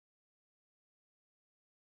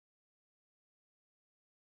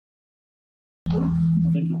I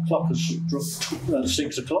think the clock has struck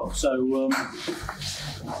 6 o'clock, so I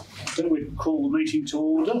think we can call the meeting to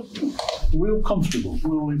order. We're all comfortable,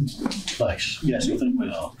 we're all in place. Yes, I think we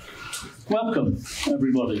are. Welcome,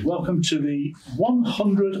 everybody. Welcome to the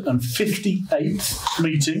 158th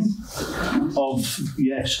meeting of,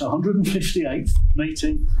 158th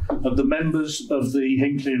meeting of the members of the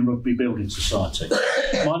Hinckley Rugby Building Society.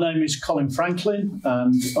 My name is Colin Franklin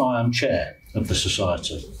and I am chair of the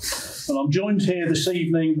society. And I'm joined here this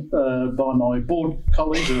evening by my board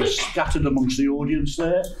colleagues who are scattered amongst the audience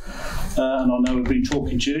there, and I know we've been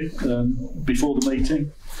talking to you before the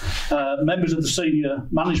meeting. Members of the senior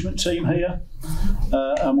management team here,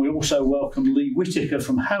 and we also welcome Lee Whittaker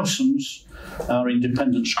from Howson's, our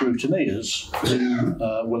independent scrutineers, who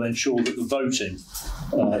will ensure that the voting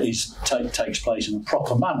takes place in a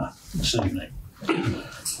proper manner this evening.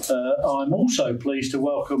 I'm also pleased to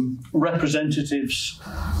welcome representatives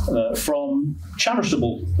from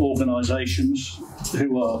charitable organisations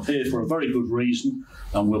who are here for a very good reason,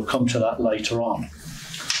 and we'll come to that later on.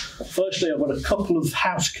 Firstly, I've got a couple of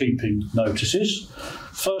housekeeping notices.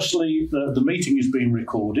 Firstly, the meeting is being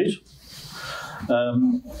recorded.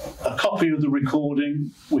 A copy of the recording,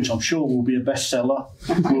 which I'm sure will be a bestseller,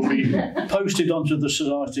 will be posted onto the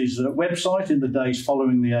Society's website in the days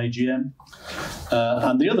following the AGM.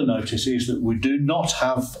 And the other notice is that we do not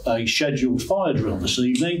have a scheduled fire drill this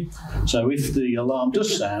evening, so if the alarm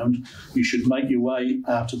does sound, you should make your way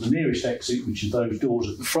out to the nearest exit, which is those doors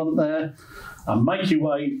at the front there, and make your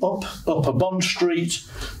way up a Bond Street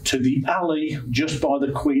to the alley just by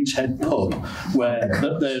the Queen's Head pub, where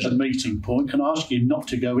there's a meeting point. Can I ask you not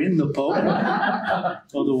to go in the pub?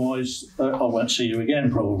 Otherwise, I won't see you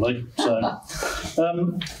again, probably. So,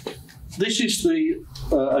 this is the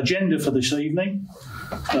agenda for this evening.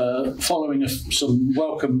 Following some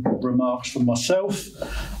welcome remarks from myself,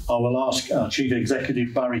 I will ask our Chief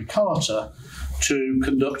Executive, Barry Carter, to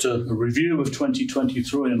conduct a review of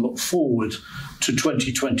 2023 and look forward to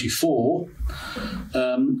 2024,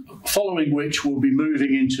 following which we'll be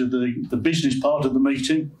moving into the business part of the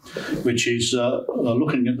meeting, which is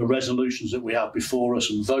looking at the resolutions that we have before us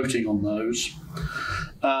and voting on those.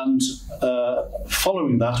 And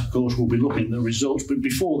following that, of course, we'll be looking at the results, but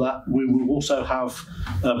before that we will also have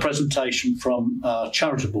a presentation from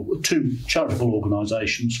two charitable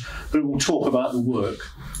organisations who will talk about the work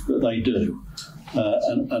that they do.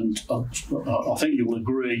 And I think you will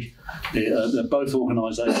agree that both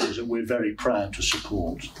organisations that we're very proud to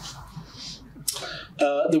support.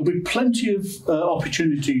 There'll be plenty of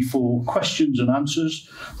opportunity for questions and answers,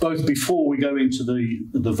 both before we go into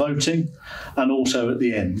the voting and also at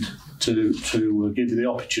the end, to give you the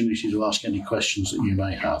opportunity to ask any questions that you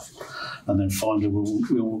may have. And then finally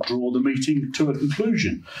we'll draw the meeting to a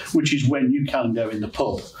conclusion, which is when you can go in the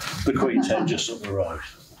pub, the Queen's Head just up the road.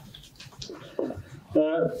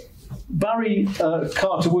 Barry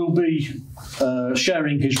Carter will be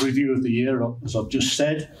sharing his review of the year, as I've just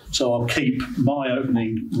said, so I'll keep my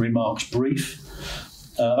opening remarks brief.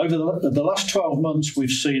 Over the last 12 months, we've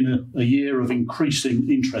seen a year of increasing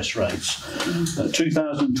interest rates.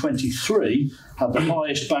 2023 had the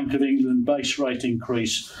highest Bank of England base rate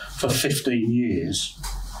increase for 15 years,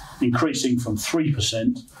 increasing from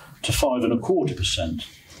 3% to 5.25%.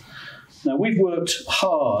 Now, we've worked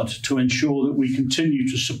hard to ensure that we continue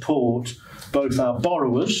to support both our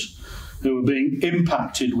borrowers, who are being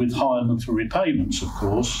impacted with higher monthly repayments, of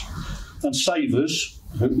course, and savers,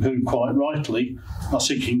 who quite rightly are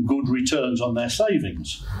seeking good returns on their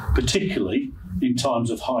savings, particularly in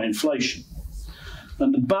times of high inflation.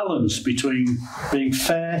 And the balance between being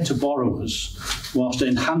fair to borrowers whilst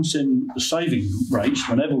enhancing the saving rates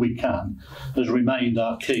whenever we can has remained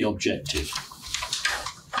our key objective.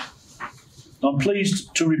 I'm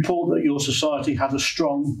pleased to report that your society had a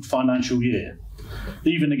strong financial year,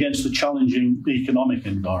 even against the challenging economic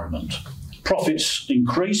environment. Profits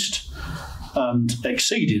increased and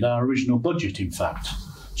exceeded our original budget, in fact.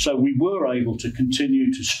 So we were able to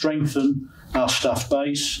continue to strengthen our staff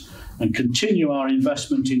base and continue our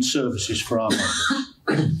investment in services for our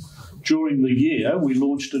members. During the year, we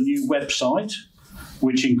launched a new website,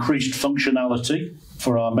 which increased functionality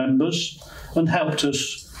for our members and helped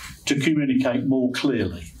us to communicate more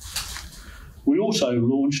clearly. We also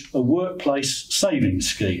launched a workplace savings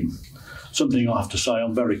scheme, something I have to say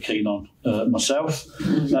I'm very keen on myself,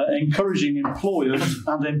 encouraging employers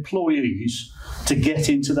and employees to get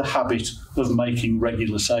into the habit of making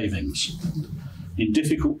regular savings. In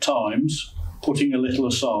difficult times, putting a little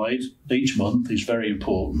aside each month is very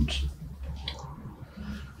important.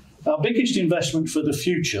 Our biggest investment for the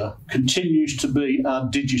future continues to be our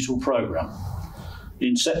digital programme.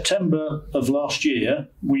 In September of last year,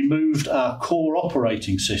 we moved our core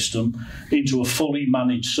operating system into a fully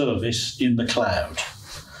managed service in the cloud.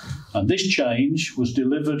 And this change was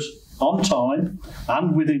delivered on time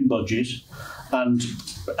and within budget and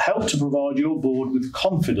helped to provide your board with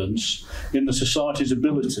confidence in the Society's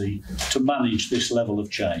ability to manage this level of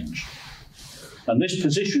change. And this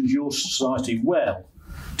positions your Society well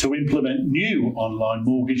to implement new online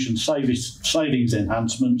mortgage and savings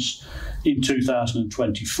enhancements in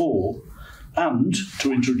 2024 and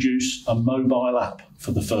to introduce a mobile app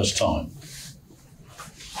for the first time.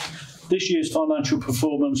 This year's financial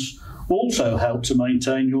performance also helped to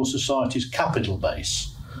maintain your Society's capital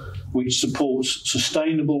base, which supports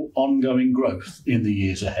sustainable ongoing growth in the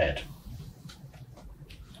years ahead.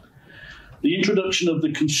 The introduction of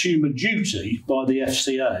the consumer duty by the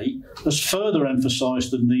FCA has further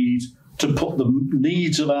emphasised the need to put the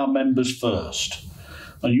needs of our members first.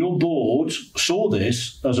 And your board saw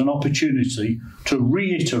this as an opportunity to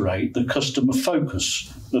reiterate the customer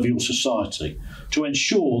focus of your Society to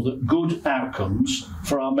ensure that good outcomes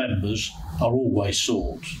for our members are always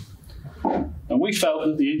sought. And we felt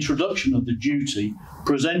that the introduction of the duty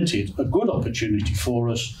presented a good opportunity for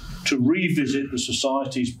us to revisit the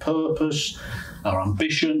Society's purpose, our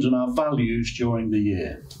ambitions and our values during the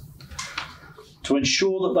year, to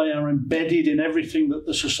ensure that they are embedded in everything that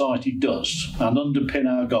the Society does and underpin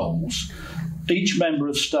our goals. Each member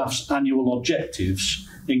of staff's annual objectives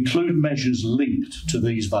include measures linked to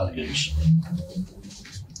these values.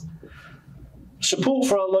 Support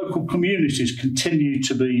for our local communities continued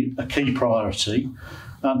to be a key priority,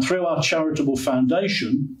 and through our charitable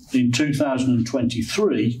foundation in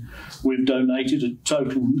 2023, we've donated a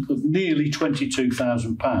total of nearly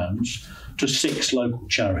 £22,000 to 6 local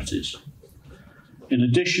charities. In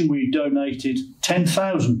addition, we donated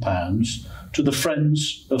 £10,000 to the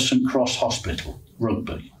Friends of St Cross Hospital,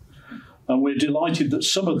 Rugby. And we're delighted that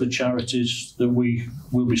some of the charities that we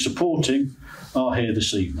will be supporting are here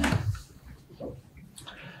this evening.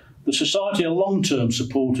 The Society are long-term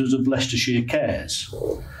supporters of Leicestershire Cares,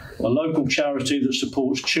 a local charity that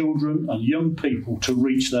supports children and young people to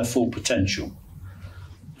reach their full potential.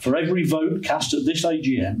 For every vote cast at this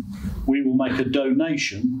AGM, we will make a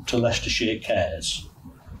donation to Leicestershire Cares.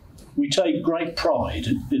 We take great pride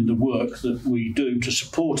in the work that we do to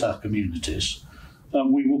support our communities,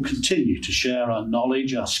 and we will continue to share our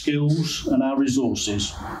knowledge, our skills and our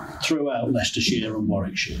resources throughout Leicestershire and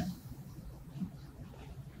Warwickshire.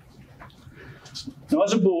 Now,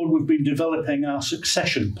 as a board, we've been developing our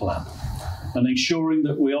succession plan and ensuring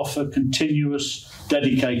that we offer continuous,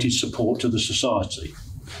 dedicated support to the Society.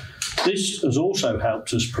 This has also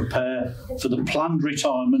helped us prepare for the planned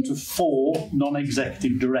retirement of 4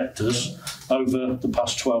 non-executive directors over the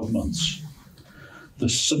past 12 months. The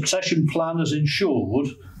succession plan has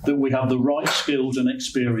ensured that we have the right skills and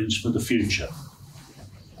experience for the future.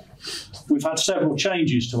 We've had several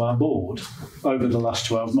changes to our board over the last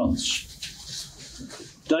 12 months.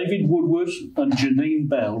 David Woodward and Janine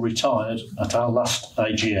Bell retired at our last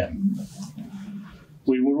AGM.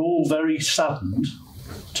 We were all very saddened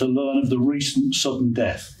to learn of the recent sudden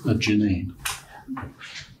death of Janine.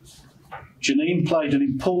 Janine played an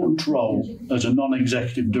important role as a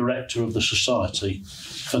non-executive director of the Society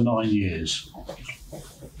for 9 years.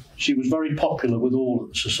 She was very popular with all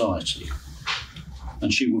at the Society,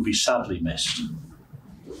 and she will be sadly missed.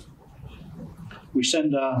 We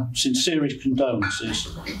send our sincerest condolences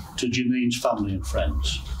to Janine's family and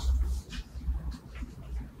friends.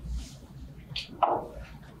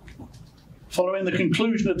 Following the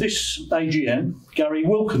conclusion of this AGM, Gary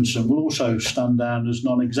Wilkinson will also stand down as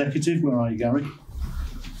non-executive. Where are you, Gary?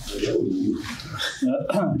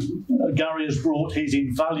 Gary has brought his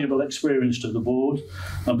invaluable experience to the board,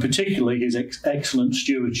 and particularly his excellent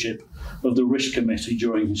stewardship of the Risk Committee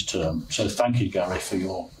during his term. So thank you, Gary, for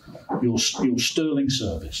your sterling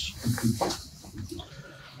service.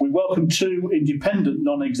 We welcome 2 independent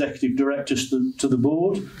non-executive directors to the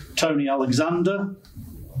board, Tony Alexander,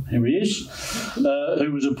 here he is,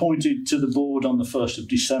 who was appointed to the board on the 1st of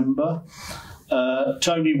December.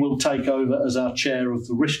 Tony will take over as our chair of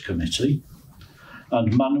the Risk Committee.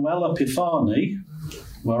 And Manuela Pifani,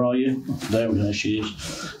 where are you? There she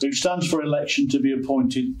is, who stands for election to be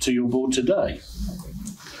appointed to your board today.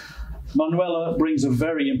 Manuela brings a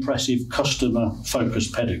very impressive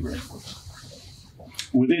customer-focused pedigree.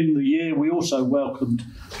 Within the year, we also welcomed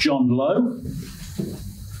John Lowe.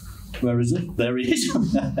 Where is he? There he is.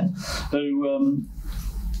 Who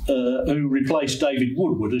who replaced David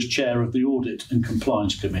Woodward as chair of the Audit and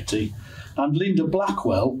Compliance Committee, and Linda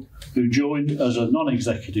Blackwell, who joined as a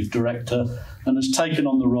non-executive director and has taken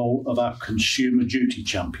on the role of our Consumer Duty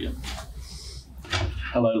Champion.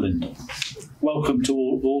 Hello, Linda. Welcome to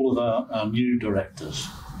all of our new directors.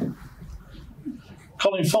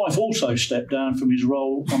 Colin Fife also stepped down from his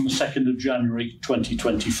role on the 2nd of January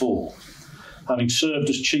 2024, having served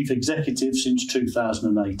as Chief Executive since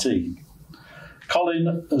 2018.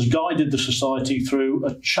 Colin has guided the Society through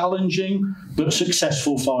a challenging but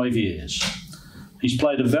successful 5 years. He's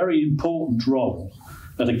played a very important role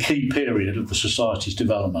at a key period of the Society's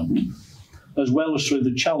development, as well as through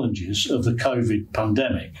the challenges of the COVID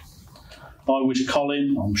pandemic. I wish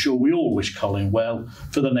Colin, I'm sure we all wish Colin well,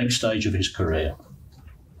 for the next stage of his career.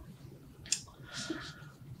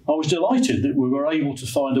 I was delighted that we were able to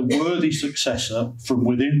find a worthy successor from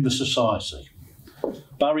within the Society.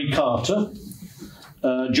 Barry Carter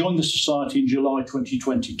joined the Society in July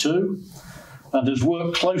 2022 and has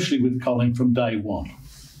worked closely with Colin from day one.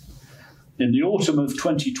 In the autumn of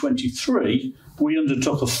 2023, we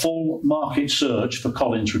undertook a full market search for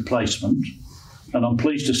Colin's replacement, and I'm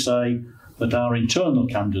pleased to say that our internal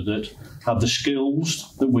candidate had the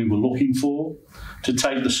skills that we were looking for to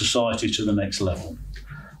take the Society to the next level.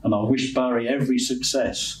 And I wish Barry every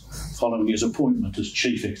success following his appointment as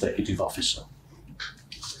Chief Executive Officer.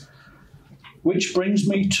 Which brings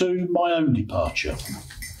me to my own departure.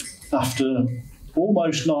 After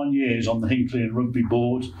almost 9 years on the Hinckley Rugby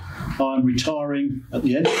board, I am retiring at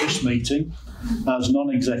the end of this meeting as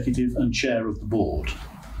non-executive and chair of the board.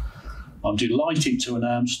 I'm delighted to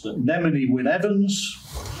announce that Nemini Wynne Evans,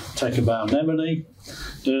 take a bow Nemini,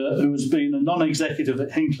 who has been a non-executive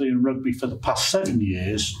at Hinckley Rugby for the past 7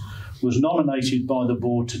 years, was nominated by the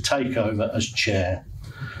board to take over as chair.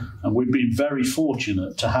 And we've been very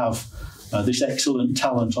fortunate to have this excellent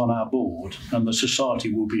talent on our board, and the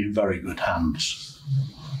Society will be in very good hands.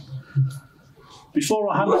 Before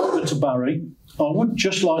I hand over to Barry, I would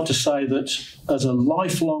just like to say that as a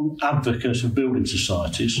lifelong advocate of building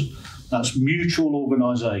societies, that's mutual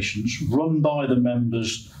organisations run by the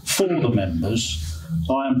members, for the members,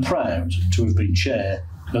 I am proud to have been chair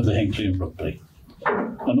of the Hinckley Rugby,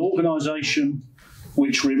 an organisation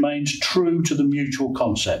which remains true to the mutual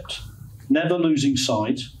concept, never losing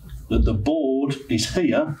sight that the board is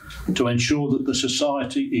here to ensure that the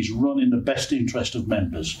Society is run in the best interest of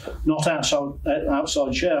members, not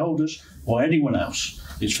outside shareholders or anyone else.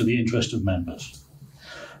 It's for the interest of members.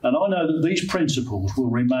 And I know that these principles will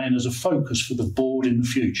remain as a focus for the board in the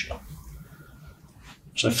future.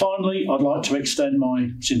 So finally, I'd like to extend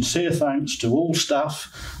my sincere thanks to all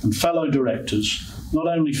staff and fellow directors, not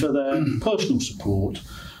only for their personal support,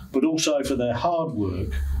 but also for their hard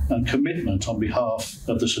work and commitment on behalf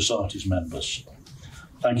of the Society's members.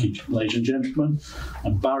 Thank you, ladies and gentlemen,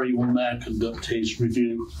 and Barry will now conduct his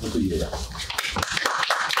review of the year.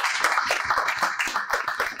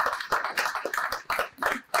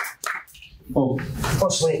 Well,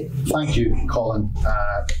 firstly, thank you, Colin.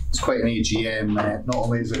 It's quite an AGM. Not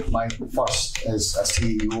only is it my first as a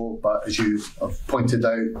CEO, but as you have pointed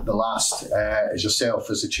out, the last as yourself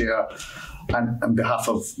as the chair. And on behalf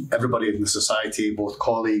of everybody in the Society, both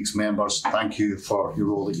colleagues, members, thank you for your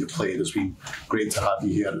role that you played. It's been great to have you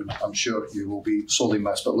here, and I'm sure you will be sorely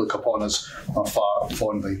missed, but look upon us far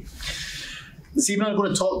fondly. This evening I'm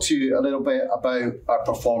going to talk to you a little bit about our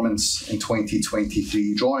performance in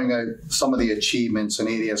 2023, drawing out some of the achievements and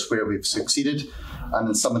areas where we've succeeded, and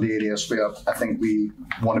then some of the areas where I think we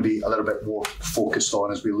want to be a little bit more focused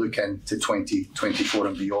on as we look into 2024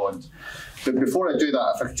 and beyond. But before I do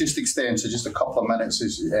that, if I could just extend to just a couple of minutes,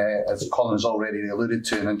 as Colin has already alluded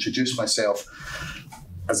to, and introduce myself.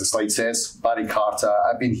 As the slide says, Barry Carter.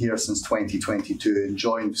 I've been here since 2022 and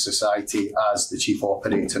joined the Society as the Chief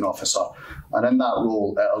Operating Officer. And in that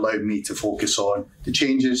role, it allowed me to focus on the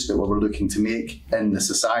changes that we were looking to make in the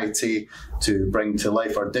Society, to bring to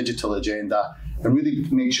life our digital agenda, and really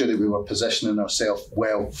make sure that we were positioning ourselves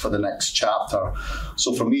well for the next chapter.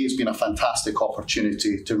 So for me, it's been a fantastic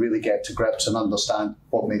opportunity to really get to grips and understand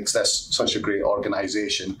what makes this such a great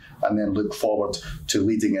organisation, and then look forward to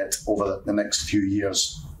leading it over the next few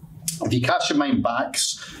years. If you cast your mind back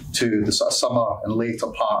to the sort of summer and later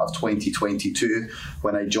part of 2022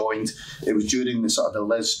 when I joined, it was during the sort of the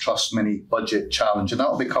Liz Truss mini budget challenge, and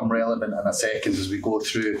that'll become relevant in a second as we go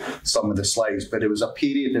through some of the slides, but it was a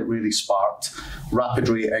period that really sparked rapid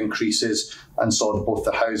rate increases and saw both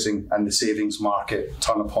the housing and the savings market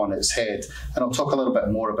turn upon its head. And I'll talk a little bit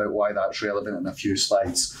more about why that's relevant in a few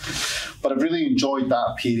slides. But I've really enjoyed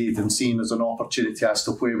that period and seen as an opportunity as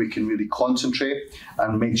to where we can really concentrate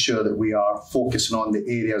and make sure that that we are focusing on the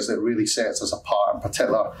areas that really sets us apart, in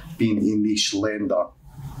particular being a niche lender.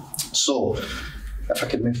 So, if I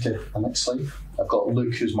could move to the next slide. I've got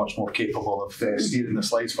Luke, who's much more capable of steering the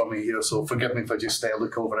slides for me here, so forgive me if I just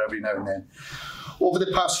look over every now and then. Over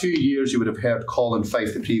the past few years, you would have heard Colin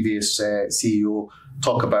Fife, the previous CEO,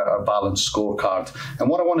 talk about our balanced scorecard. And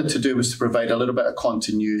what I wanted to do was to provide a little bit of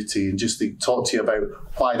continuity and just to talk to you about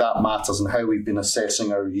why that matters and how we've been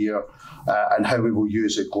assessing our year and how we will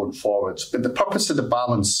use it going forward. But the purpose of the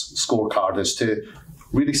balanced scorecard is to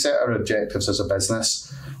really set our objectives as a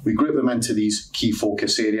business. We group them into these key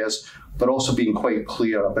focus areas, but also being quite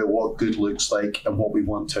clear about what good looks like and what we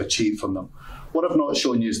want to achieve from them. What I've not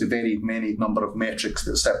shown you is the very many number of metrics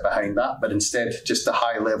that sit behind that, but instead just the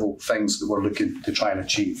high level things that we're looking to try and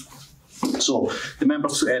achieve. So the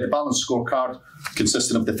balanced scorecard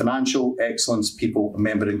consisting of the financial, excellence, people,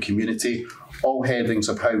 member and community, all headings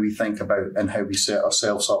of how we think about and how we set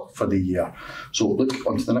ourselves up for the year. So look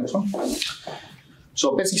onto the next one.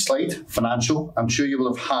 So a busy slide, financial. I'm sure you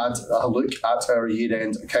will have had a look at our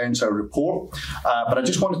year-end accounts, our report, but I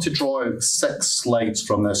just wanted to draw out 6 slides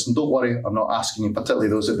from this. And don't worry, I'm not asking you, particularly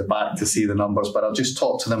those at the back, to see the numbers, but I'll just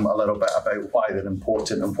talk to them a little bit about why they're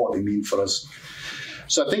important and what they mean for us.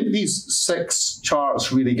 So I think these 6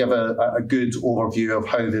 charts really give a good overview of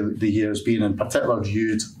how the year has been, in particular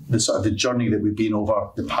viewed the journey that we've been over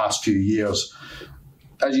the past few years.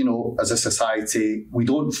 As you know, as a society, we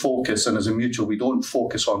don't focus, and as a mutual, we don't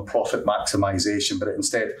focus on profit maximisation, but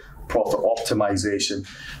instead profit optimisation.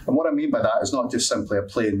 And what I mean by that is not just simply a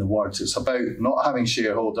play in the words. It's about not having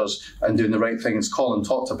shareholders and doing the right thing, as Colin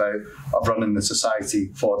talked about, of running the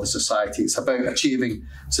society for the society. It's about achieving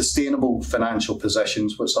sustainable financial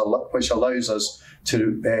positions, which allows us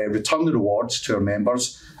to return the rewards to our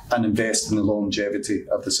members and invest in the longevity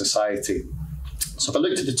of the society. So if I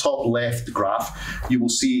look to the top left graph, you will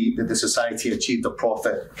see that the society achieved a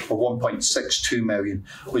profit of 1.62 million,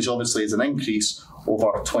 which obviously is an increase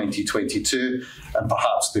over 2022 and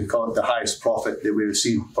perhaps the highest profit that we've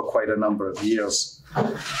seen for quite a number of years.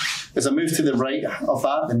 As I move to the right of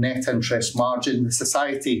that, the net interest margin, the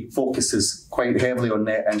society focuses quite heavily on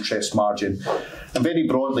net interest margin. And very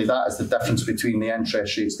broadly, that is the difference between the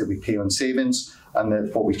interest rates that we pay on savings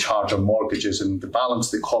and what we charge on mortgages, and the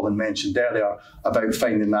balance that Colin mentioned earlier about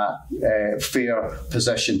finding that fair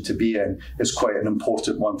position to be in is quite an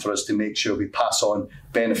important one for us to make sure we pass on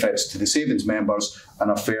benefits to the savings members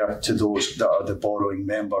and are fair to those that are the borrowing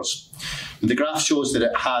members. The graph shows that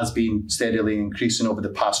it has been steadily increasing over the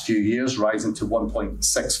past few years, rising to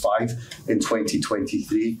 1.65 in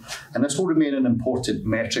 2023. And this will remain an important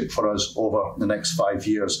metric for us over the next 5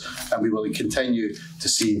 years. And we will continue to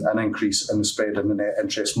see an increase in the spread in the net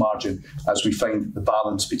interest margin as we find the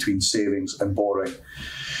balance between savings and borrowing.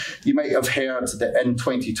 You might have heard that in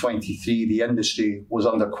 2023, the industry was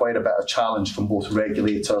under quite a bit of challenge from both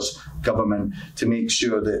regulators, government, to make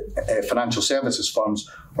sure that financial services firms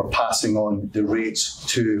were passing on the rates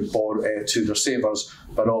to their savers,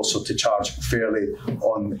 but also to charge fairly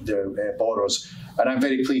on their borrowers. And I'm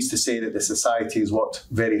very pleased to say that the society has worked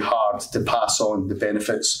very hard to pass on the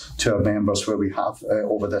benefits to our members where we have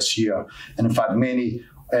over this year. And in fact,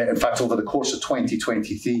 over the course of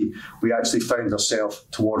 2023, we actually found ourselves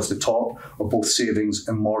towards the top of both savings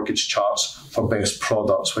and mortgage charts for best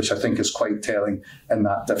products, which I think is quite telling in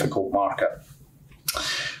that difficult market.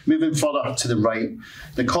 Moving further to the right,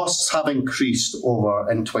 the costs have increased over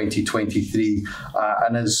in 2023,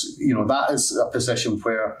 and as you know, that is a position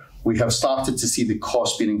where we have started to see the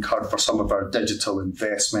cost being incurred for some of our digital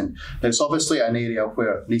investment. Now, it's obviously an area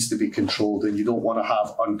where it needs to be controlled, and you don't want to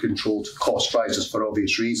have uncontrolled cost rises for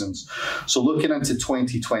obvious reasons. So looking into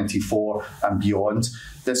 2024 and beyond,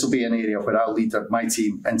 this will be an area where I'll lead my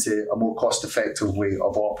team into a more cost-effective way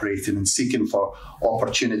of operating and seeking for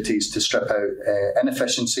opportunities to strip out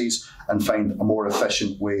inefficiencies and find a more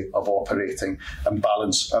efficient way of operating and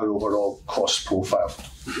balance our overall cost profile.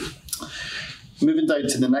 Moving down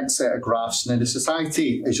to the next set of graphs, now the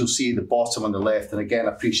society, as you'll see at the bottom on the left, and again,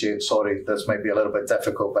 I appreciate, sorry, this might be a little bit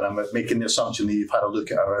difficult, but I'm making the assumption that you've had a look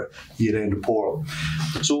at our year-end report.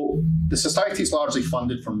 So the society is largely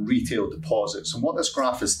funded from retail deposits, and what this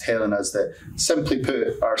graph is telling us that, simply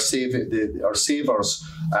put, our savers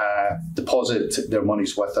deposit their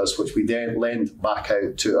monies with us, which we then lend back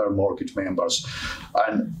out to our mortgage members.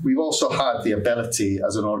 And we've also had the ability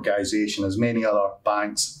as an organisation, as many other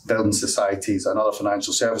banks, building societies and other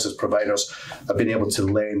financial services providers have been able to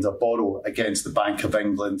lend or borrow against the Bank of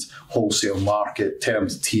England wholesale market termed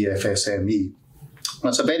TFSME.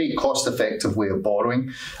 It's a very cost-effective way of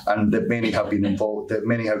borrowing, and that many have been involved, that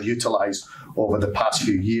many have utilised over the past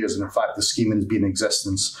few years. And in fact, the scheme has been in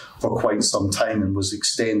existence for quite some time and was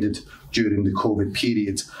extended during the COVID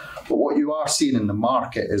period. But what you are seeing in the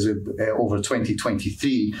market is over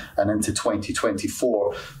 2023 and into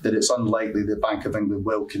 2024 that it's unlikely the Bank of England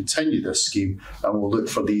will continue this scheme and will look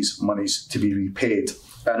for these monies to be repaid.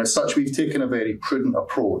 And as such, we've taken a very prudent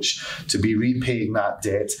approach to be repaying that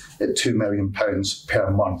debt at £2 million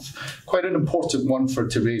per month. Quite an important one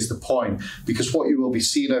to raise the point, because what you will be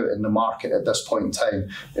seeing out in the market at this point in time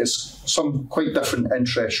is some quite different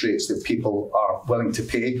interest rates that people are willing to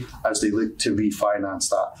pay as they look to refinance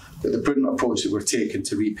that. But the prudent approach that we're taking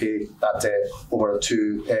to repay that debt over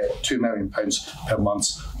 £2 million per month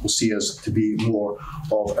will see us to be more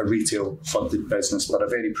of a retail funded business, but a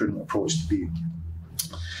very prudent approach to be.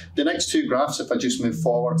 The next two graphs, if I just move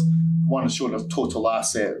forward, one is showing a total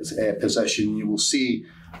asset position. You will see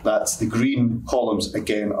that the green columns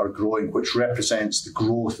again are growing, which represents the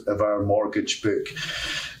growth of our mortgage book.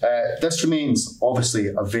 This remains obviously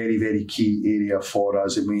a very, very key area for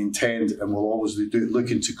us, and we intend and will always be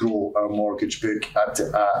looking to grow our mortgage book at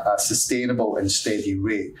a sustainable and steady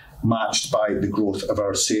rate, matched by the growth of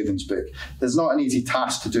our savings book. It's not an easy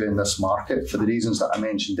task to do in this market for the reasons that I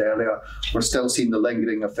mentioned earlier. We're still seeing the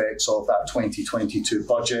lingering effects of that 2022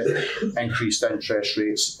 budget, increased interest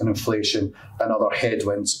rates and inflation and other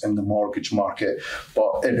headwinds in the mortgage market.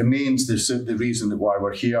 But it remains the reason why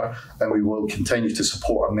we're here, and we will continue to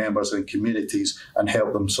support our members and communities and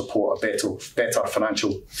help them support a better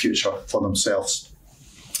financial future for themselves.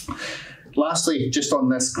 Lastly, just on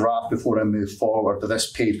this graph before I move forward, or this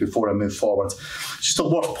page before I move forward, just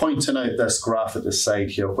worth pointing out this graph at the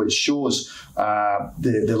side here, which shows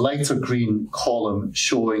the lighter green column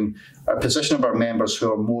showing a position of our members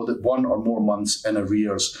who are more than 1 or more months in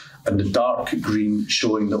arrears, and the dark green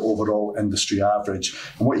showing the overall industry average.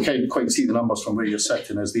 And what you can't quite see the numbers from where you're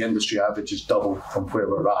sitting is the industry average is double from where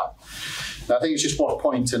we're at. Now, I think it's just worth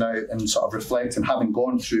pointing out and sort of reflecting, having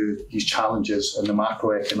gone through these challenges in the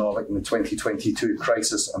macroeconomic and the 2022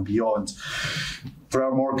 crisis and beyond, for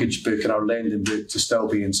our mortgage book and our lending book to still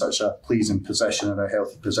be in such a pleasing position and a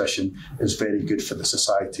healthy position is very good for the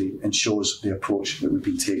society and shows the approach that we've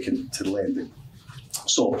been taking to lending.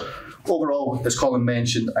 So overall, as Colin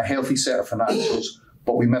mentioned, a healthy set of financials,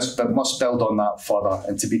 but we must build on that further.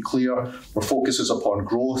 And to be clear, our focus is upon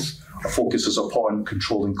growth, our focus is upon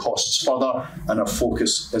controlling costs further, and our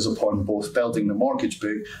focus is upon both building the mortgage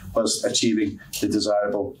book whilst achieving the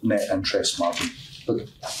desirable net interest margin. Look.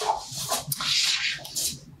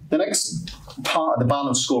 The next part of the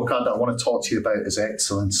balanced scorecard that I want to talk to you about is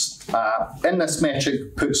excellence. In this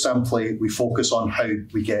metric, put simply, we focus on how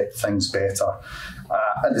we get things better.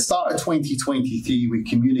 At the start of 2023, we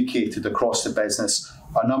communicated across the business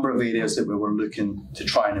a number of areas that we were looking to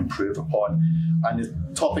try and improve upon. And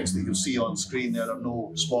the topics that you'll see on screen there are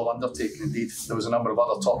no small undertaking. Indeed, there was a number of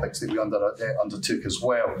other topics that we undertook as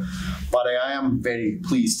well. But I am very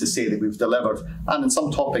pleased to say that we've delivered, and in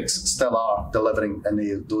some topics still are delivering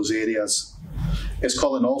in those areas. As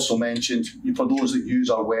Colin also mentioned, for those that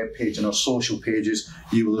use our webpage and our social pages,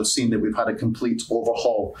 you will have seen that we've had a complete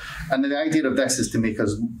overhaul. And the idea of this is to make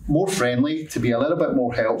us more friendly, to be a little bit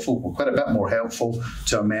more helpful, or quite a bit more helpful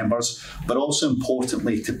to our members, but also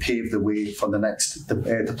importantly to pave the way for the next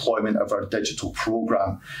deployment of our digital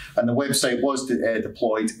programme. And the website was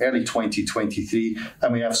deployed early 2023,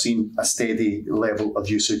 and we have seen a steady level of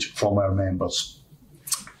usage from our members.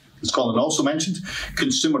 As Colin also mentioned,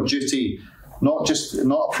 Consumer Duty, not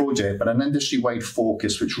a project, but an industry-wide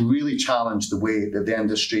focus which really challenged the way that the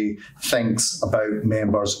industry thinks about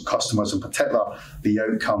members, customers, in particular, the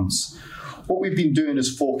outcomes. What we've been doing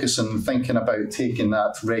is focusing and thinking about taking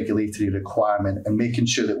that regulatory requirement and making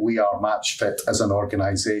sure that we are match fit as an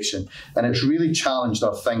organisation. And it's really challenged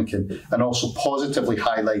our thinking and also positively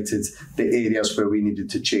highlighted the areas where we needed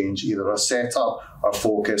to change, either our setup, our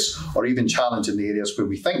focus, or even challenging the areas where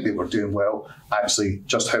we think they were doing well, actually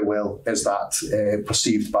just how well is that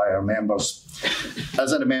perceived by our members.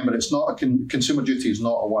 As I remember, it's not Consumer Duty is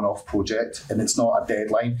not a one-off project, and it's not a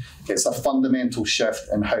deadline. It's a fundamental shift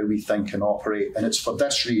in how we think and operate, and it's for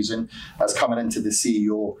this reason, as coming into the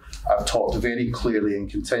CEO, I've talked very clearly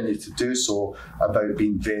and continue to do so about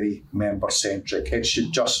being very member-centric. It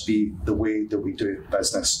should just be the way that we do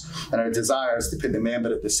business, and our desire is to put the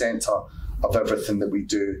member at the centre of everything that we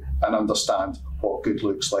do and understand what good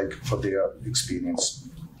looks like for their experience.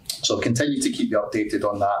 So I'll continue to keep you updated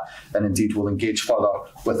on that, and indeed we'll engage further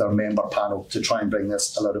with our member panel to try and bring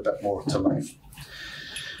this a little bit more to life.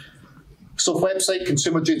 So website,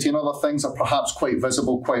 consumer duty and other things are perhaps quite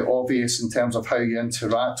visible, quite obvious in terms of how you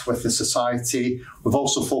interact with the society. We've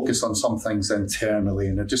also focused on some things internally,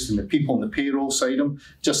 and just in the people and the payroll side of them,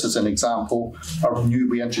 just as an example,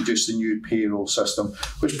 we introduced a new payroll system,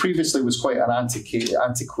 which previously was quite an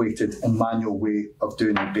antiquated and manual way of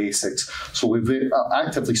doing the basics. So we've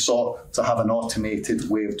actively sought to have an automated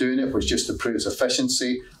way of doing it, which just improves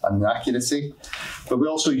efficiency and accuracy. But we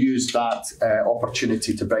also used that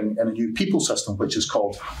opportunity to bring in a new people system, which is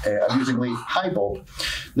called, amusingly, HiBob.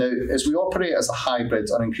 Now, as we operate as a hybrid,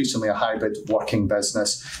 or increasingly a hybrid working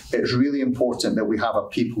business, it's really important that we have a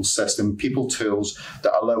people system, people tools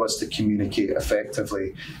that allow us to communicate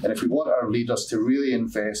effectively. And if we want our leaders to really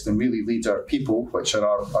invest and really lead our people, which are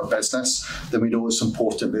our business, then we know it's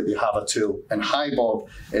important that they have a tool. And HiBob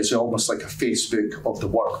is almost like a Facebook of the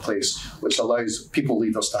workplace, which allows people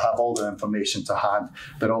leaders to have all the information to hand,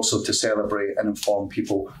 but also to celebrate and inform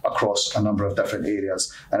people across a number of different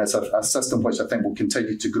areas. And it's a system which I think will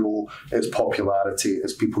continue to grow its popularity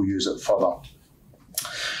as people use it further.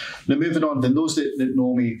 Now, moving on, then those that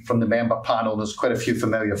know me from the member panel, there's quite a few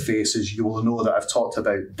familiar faces. You will know that I've talked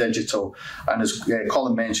about digital, and as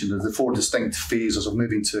Colin mentioned, there's the 4 distinct phases of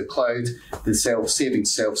moving to the cloud, the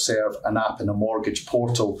self-savings, self-serve, an app and a mortgage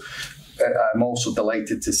portal. I'm also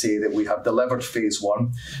delighted to say that we have delivered phase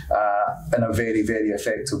 1 in a very, very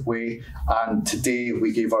effective way. And today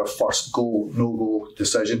we gave our first no-go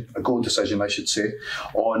decision, a go decision, I should say,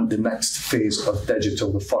 on the next phase of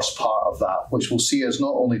digital, the first part of that, which will see us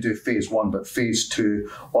not only do phase 1, but phase 2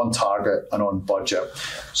 on target and on budget.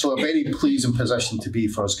 So a very pleasing position to be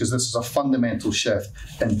for us, because this is a fundamental shift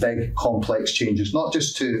in big, complex changes, not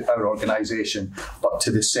just to our organisation, but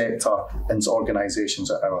to the sector and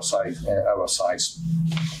organisations at our size.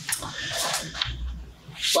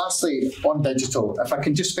 Lastly, on digital, if I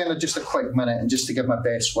can just spend just a quick minute and just to give my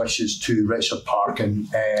best wishes to Richard Parkin,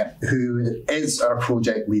 who is our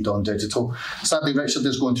project lead on digital. Sadly, Richard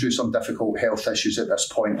is going through some difficult health issues at this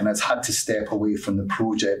point and has had to step away from the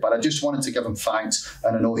project. But I just wanted to give him thanks,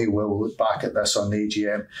 and I know he will look back at this on the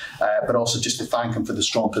AGM, but also just to thank him for the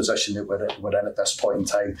strong position that we're in at this point in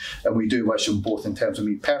time. And we do wish him both in terms of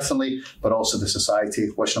me personally, but also the society,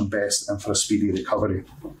 wish him best and for a speedy recovery.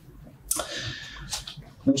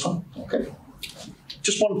 Next one, okay.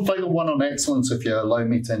 Just one final one on excellence, if you allow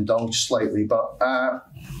me to indulge slightly, but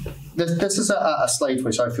this is a slide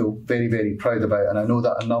which I feel very, very proud about, and I know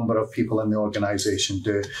that a number of people in the organisation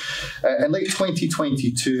do. In late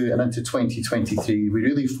 2022 and into 2023, we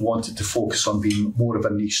really wanted to focus on being more of a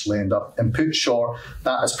niche lender. And put short,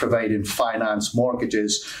 that is providing finance,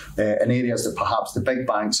 mortgages in areas that perhaps the big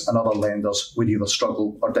banks and other lenders would either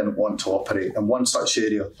struggle or didn't want to operate. And one such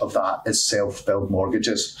area of that is self-build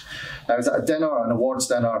mortgages. I was at an awards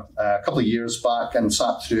dinner a couple of years back and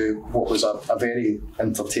sat through what was a very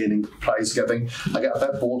entertaining prize giving. I got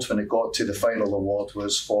a bit bored when it got to the final award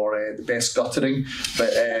was for the best guttering, but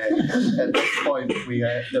at this point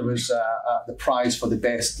there was the prize for the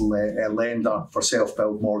best lender for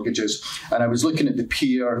self-build mortgages, and I was looking at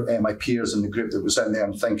my peers in the group that was in there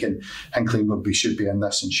and thinking Hinckley Rugby should be in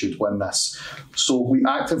this and should win this. So we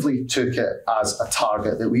actively took it as a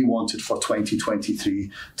target that we wanted for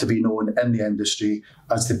 2023 to be known in the industry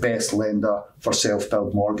as the best lender for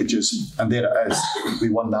self-build mortgages. And there it is, we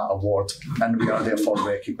won that award, and we are therefore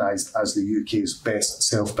recognised as the UK's best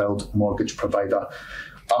self-build mortgage provider.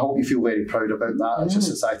 I hope you feel very proud about that as a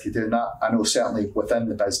society doing that. I know certainly within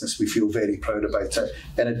the business we feel very proud about it,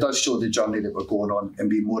 and it does show the journey that we're going on and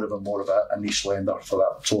be more of a niche lender for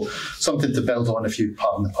that. So something to build on, if you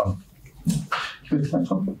pardon the pun. Can we go to the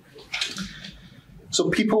next one? So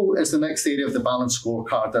people is the next area of the balanced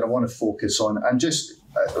scorecard that I want to focus on. And just,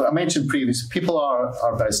 I mentioned previously, people are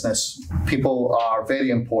our business. People are very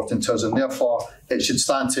important to us, and therefore it should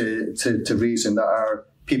stand to reason that our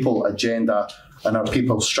people agenda and our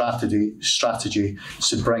people strategy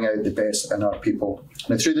should bring out the best in our people.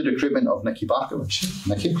 Now, through the recruitment of Nikki Barker,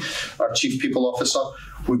 our Chief People Officer,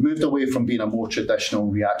 we've moved away from being a more traditional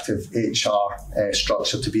reactive HR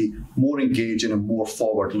structure to be more engaging and more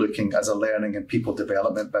forward-looking as a learning and people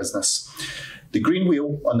development business. The green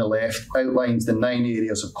wheel on the left outlines the 9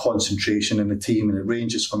 areas of concentration in the team, and it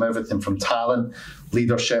ranges from everything from talent,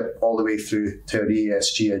 leadership, all the way through to our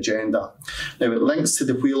ESG agenda. Now, it links to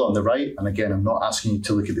the wheel on the right, and again, I'm not asking you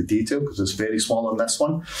to look at the detail because it's very small on this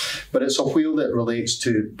one, but it's a wheel that relates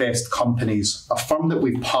to best companies, a firm that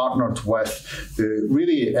we've partnered with who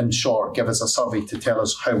really, in short, give us a survey to tell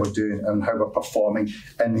us how we're doing and how we're performing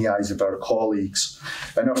in the eyes of our colleagues.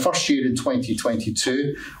 In our first year in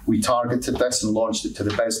 2022, we targeted this this and launched it to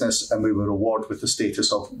the business, and we were awarded with the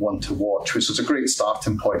status of one to watch, which was a great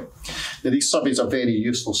starting point. Now, these surveys are a very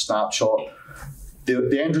useful snapshot.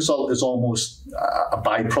 The end result is almost a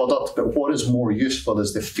byproduct, but what is more useful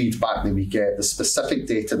is the feedback that we get, the specific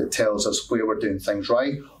data that tells us where we're doing things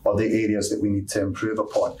right or the areas that we need to improve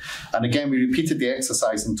upon. And again, we repeated the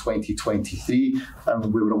exercise in 2023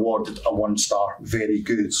 and we were awarded a 1-star, very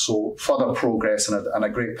good. So further progress and a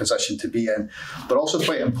great position to be in. But also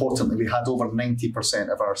quite importantly, we had over 90%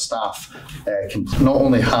 of our staff not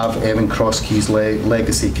only have Evan Crosskey's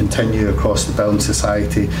legacy continue across the Building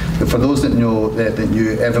Society, but for those that know that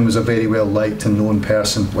knew, Evan was a very well liked and known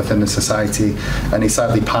person within the society, and he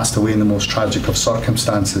sadly passed away in the most tragic of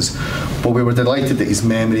circumstances. But we were delighted that his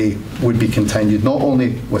memory would be continued, not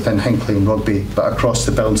only within Hinckley and Rugby, but across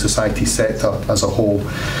the Building Society sector as a whole.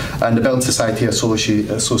 And the Building Society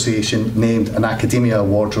Association named an Academia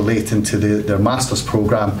Award relating to their Masters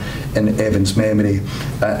programme in Evan's memory.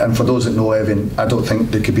 And for those that know Evan, I don't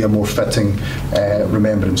think there could be a more fitting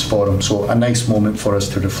remembrance for him. So a nice moment for us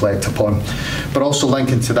to reflect upon. But also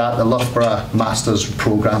linking to that, the Loughborough Masters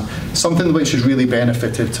programme, something which has really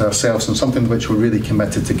benefited to ourselves and something which we're really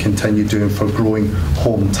committed to continue doing for growing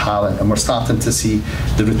home talent. And we're starting to see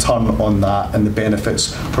the return on that and the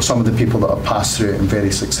benefits for some of the people that have passed through it and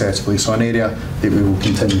very successfully. So an area that we will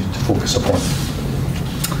continue to focus upon.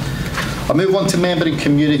 I'll move on to member and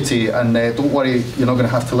community, and don't worry, you're not going to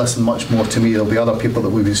have to listen much more to me. There'll be other people that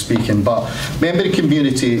will be speaking, but member and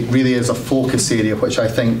community really is a focus area which I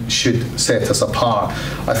think should set us apart.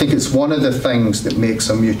 I think it's one of the things that makes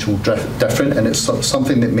a mutual different, and it's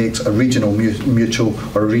something that makes a regional mutual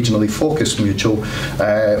or a regionally focused mutual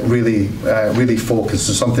really focused.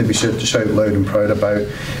 It's something we should shout loud and proud about.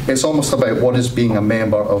 It's almost about what does being a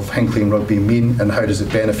member of Hinckley and Rugby mean, and how does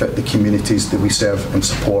it benefit the communities that we serve and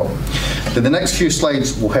support. The next few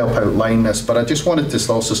slides will help outline this, but I just wanted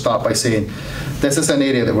to also start by saying this is an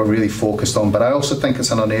area that we're really focused on, but I also think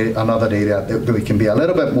it's another area that we can be a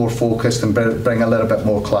little bit more focused and bring a little bit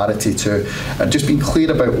more clarity to, and just being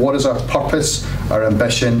clear about what is our purpose, our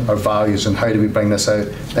ambition, our values, and how do we bring this out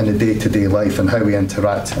in the day-to-day life and how we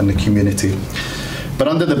interact in the community. But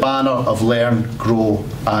under the banner of learn, grow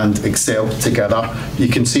and excel together, you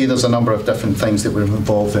can see there's a number of different things that we're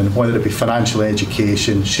involved in, whether it be financial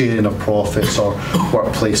education, sharing of profits or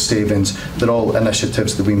workplace savings. They're all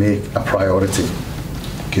initiatives that we make a priority.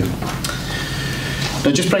 Good.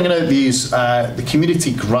 Now, just bringing out these, the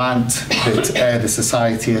community grant that the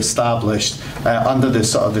Society established under the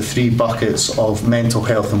sort of the 3 buckets of mental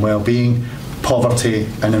health and well-being, poverty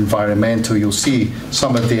and environmental. You'll see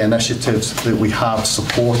some of the initiatives that we have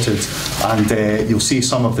supported, and you'll see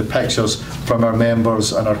some of the pictures from our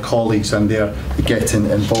members and our colleagues, and they're getting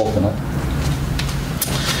involved in it.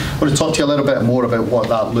 I want to talk to you a little bit more about what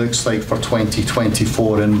that looks like for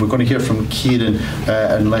 2024, and we're going to hear from Kieran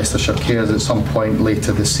in Leicestershire Cares at some point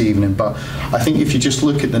later this evening. But I think if you just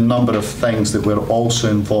look at the number of things that we're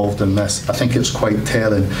also involved in this, I think it's quite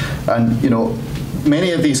telling. And you know,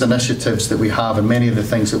 many of these initiatives that we have and many of the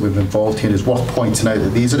things that we've involved here is worth pointing out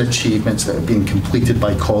that these are achievements that have been completed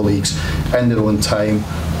by colleagues in their own time,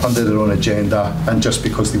 under their own agenda, and just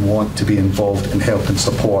because they want to be involved and help and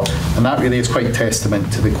support. And that really is quite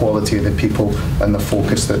testament to the quality of the people and the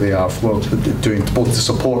focus that they have doing both to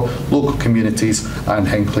support local communities and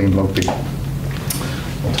Hinckley and Rugby.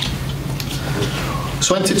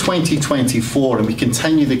 So into 2024, and we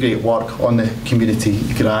continue the great work on the community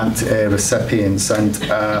grant recipients, and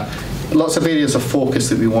lots of areas of focus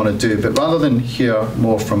that we want to do. But rather than hear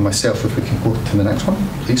more from myself, if we can go to the next one,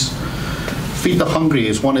 please. Feed the Hungry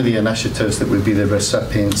is one of the initiatives that would be the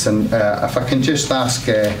recipients, and if I can just ask,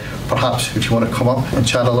 perhaps if you want to come up and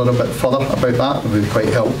chat a little bit further about that, it would be quite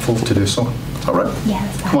helpful to do so. All right?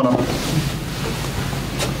 Yes. Come on up.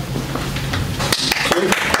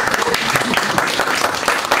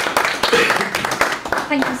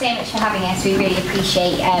 Thank you so much for having us. We really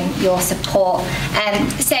appreciate your support.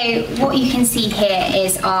 So what you can see here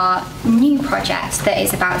is our new project that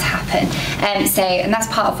is about to happen. And that's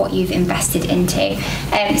part of what you've invested into.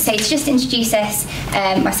 So to just introduce us,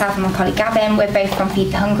 myself and my colleague Gavin, we're both from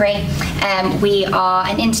Feed the Hungry. We are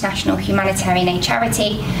an international humanitarian aid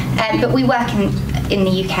charity, but we work in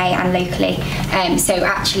the UK and locally. So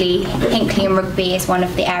actually, Hinckley and Rugby is one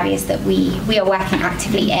of the areas that we are working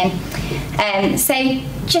actively in. So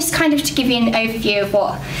just kind of to give you an overview of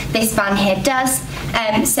what this van here does.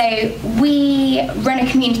 So we run a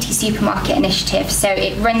community supermarket initiative. So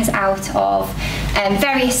it runs out of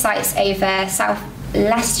various sites over South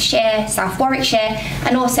Leicestershire, South Warwickshire,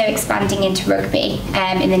 and also expanding into Rugby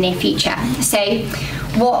in the near future. So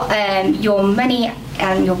what your money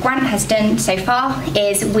and your grant has done so far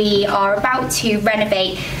is we are about to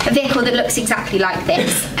renovate a vehicle that looks exactly like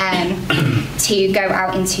this to go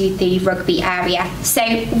out into the rugby area. So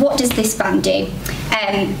what does this van do?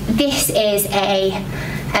 This is a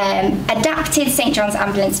adapted St John's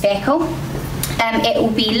ambulance vehicle. It will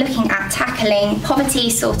be looking at tackling poverty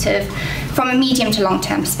sort of from a medium to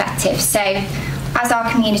long-term perspective. So as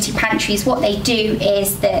our community pantries, what they do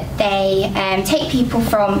is that they take people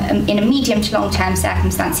from, in a medium to long-term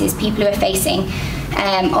circumstances, people who are facing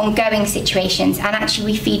ongoing situations, and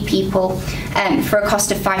actually we feed people for a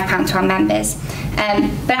cost of £5 to our members.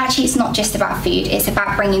 But actually it's not just about food, it's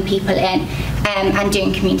about bringing people in and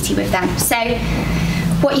doing community with them. So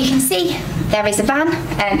what you can see, there is a van,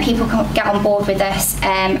 people can get on board with us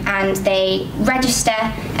and they register,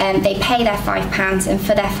 they pay their £5, and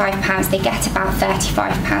for their £5 they get about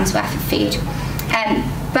 £35 worth of food.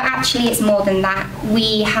 But actually it's more than that.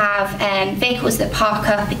 We have vehicles that park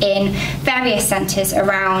up in various centres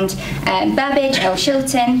around Burbage, Earl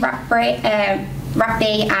Shilton,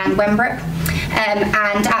 Rugby and Wembrook.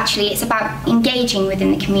 And actually it's about engaging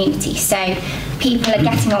within the community. So people are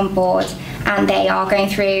getting on board and they are going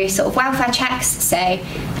through sort of welfare checks, so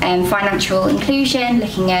financial inclusion,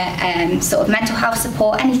 looking at sort of mental health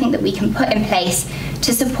support, anything that we can put in place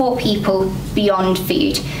to support people beyond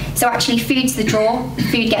food. So actually food's the draw,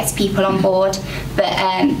 food gets people on board, but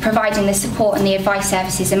providing the support and the advice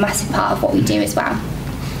service is a massive part of what we do as well.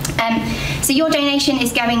 So your donation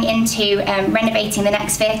is going into renovating the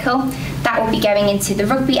next vehicle. That will be going into the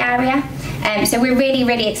rugby area. So we're really,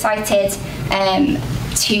 really excited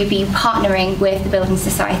to be partnering with the Building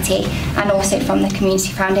Society and also from the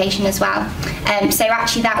Community Foundation as well. So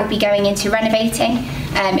actually that will be going into renovating,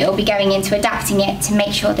 it will be going into adapting it to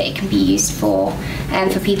make sure that it can be used for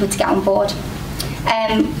people to get on board.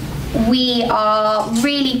 We are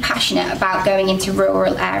really passionate about going into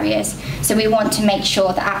rural areas, so we want to make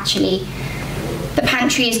sure that actually the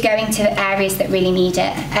pantry is going to the areas that really need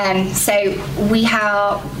it. So we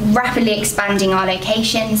are rapidly expanding our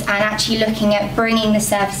locations and actually looking at bringing the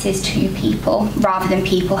services to people rather than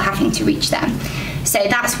people having to reach them. So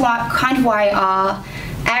that's why our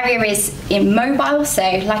area is in mobile, so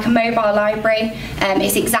like a mobile library.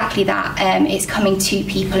 It's exactly that. It's coming to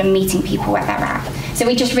people and meeting people where they're at. So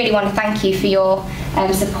we just really want to thank you for your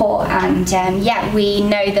support, and yeah, we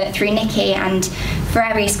know that through Nikki and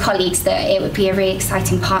various colleagues that it would be a really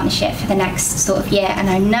exciting partnership for the next sort of year, and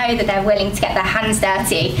I know that they're willing to get their hands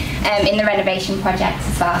dirty in the renovation projects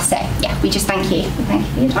as well. So yeah, we just thank you. Thank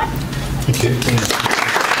you for your time. Thank you.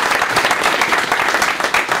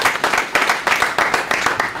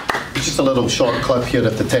 Just a little short clip here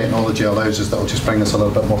if the technology allows us that will just bring this a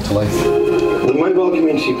little bit more to life. The Mobile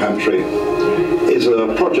Community Pantry is a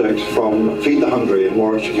project from Feed the Hungry in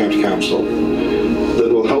Warwickshire County Council that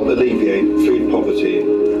will help alleviate food poverty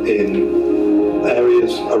in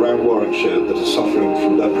areas around Warwickshire that are suffering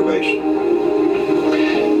from deprivation.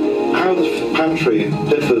 How the pantry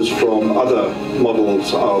differs from other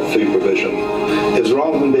models of food provision is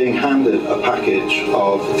rather than being handed a package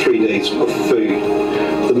of 3 days of food,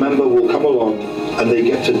 the member will come along and they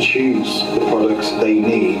get to choose the products they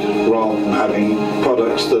need rather than having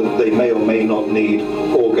products that they may or may not need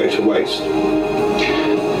or go to waste.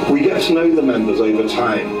 We get to know the members over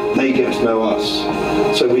time, they get to know us,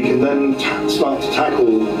 so we can then start to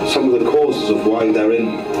tackle some of the causes of why they're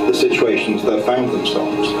in the situations they've found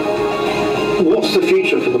themselves. What's the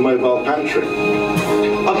future for the mobile pantry?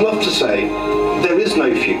 I'd love to say there is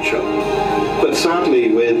no future, but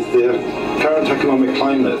sadly with the current economic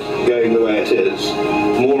climate going the way it is,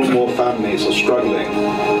 more and more families are struggling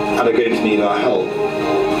and are going to need our help.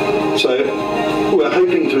 So we're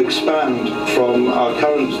hoping to expand from our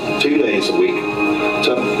current 2 days a week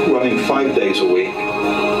to running 5 days a week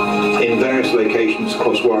in various locations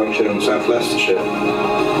across Warwickshire and South Leicestershire.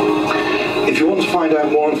 If you want to find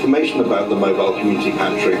out more information about the Mobile Community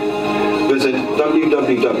Pantry, visit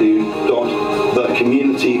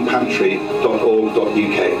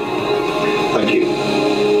www.thecommunitypantry.org.uk. Thank you.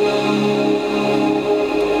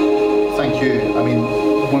 Thank you. I mean,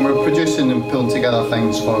 when we're producing and pulling together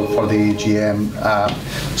things for the AGM,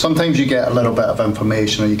 sometimes you get a little bit of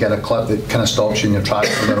information or you get a clip that kind of stops you in your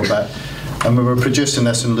tracks a little bit. And when we're producing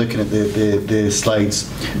this and looking at the slides,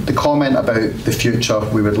 the comment about the future,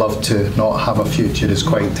 we would love to not have a future, is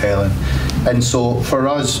quite telling. And so for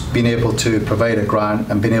us being able to provide a grant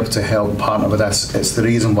and being able to help and partner with this, it's the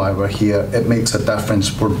reason why we're here. It makes a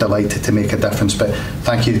difference. We're delighted to make a difference. But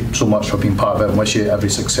thank you so much for being part of it, and wish you every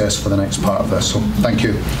success for the next part of this. So thank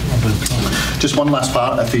you. Just one last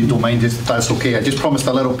part, if you don't mind, if that's okay. I just promised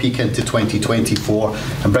a little peek into 2024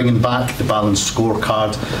 and bringing back the balanced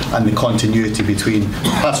scorecard and the continuity between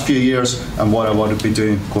the past few years and what I want to be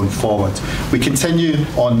doing going forward. We continue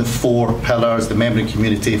on the 4 pillars: the member and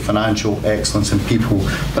community, financial, excellence and people.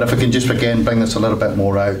 But if I can just again bring this a little bit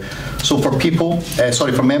more out. So for people,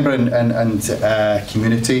 for member and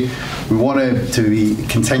community, we want to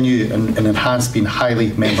continue and enhance being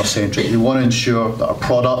highly member centric. We want to ensure that our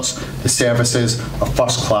products, the services are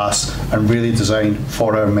first class and really designed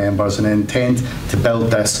for our members, and intend to build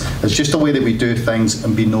this as just a way that we do things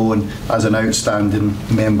and be known as an outstanding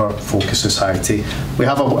member focused society. We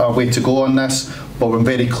have a way to go on this, but we're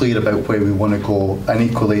very clear about where we want to go, and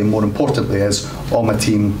equally and more importantly is all my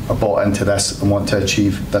team are bought into this and want to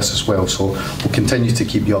achieve this as well. So we'll continue to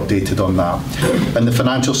keep you updated on that. And the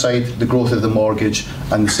financial side, the growth of the mortgage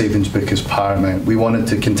and the savings book is paramount. We wanted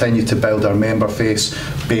to continue to build our member base.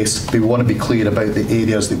 We want to be clear about the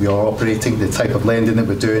areas that we are operating, the type of lending that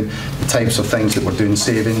we're doing, the types of things that we're doing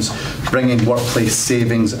savings, bringing workplace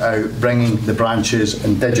savings out, bringing the branches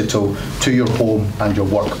and digital to your home and your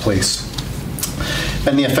workplace.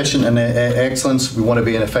 In the efficient and excellence, we want to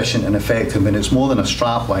be efficient and effective, and it's more than a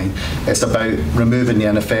strap line. It's about removing the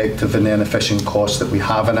ineffective and the inefficient costs that we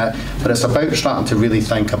have in it, but it's about starting to really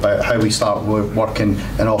think about how we start working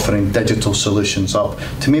and offering digital solutions up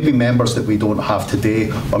to maybe members that we don't have today,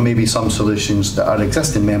 or maybe some solutions that our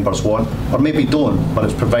existing members want, or maybe don't, but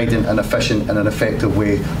it's providing an efficient and an effective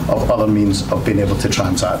way of other means of being able to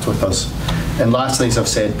transact with us. And lastly, as I've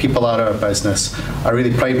said, people are our business. I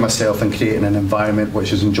really pride myself in creating an environment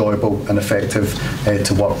which is enjoyable and effective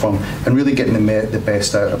to work from, and really getting the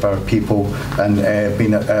best out of our people, and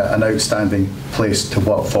being an outstanding place to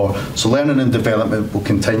work for. So learning and development will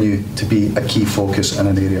continue to be a key focus and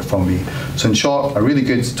an area for me. So in short, a really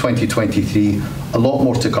good 2023, a lot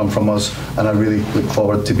more to come from us, and I really look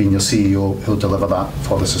forward to being your CEO who'll deliver that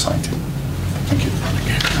for the society. Thank you.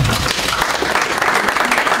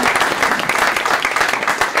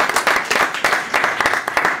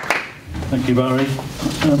 Thank you, Barry.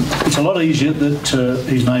 It's a lot easier that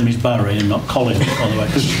his name is Barry and not Colin, by the way,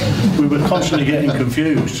 because we were constantly getting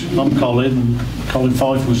confused. I'm Colin, and Colin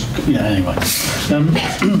Fife was... Yeah, anyway.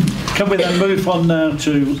 Can we then move on now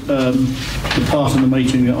to the part of the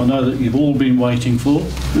meeting that I know that you've all been waiting for,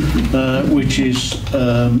 which is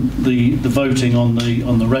the voting on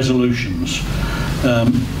the resolutions.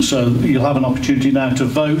 So you'll have an opportunity now to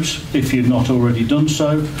vote, if you've not already done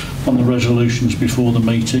so, on the resolutions before the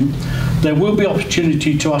meeting. There will be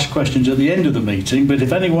opportunity to ask questions at the end of the meeting, but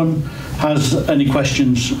if anyone has any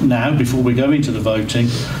questions now before we go into the voting,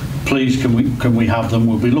 please can we have them.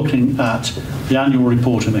 We'll be looking at the annual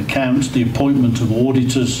report and accounts, the appointment of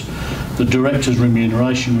auditors, the directors'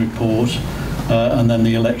 remuneration report, and then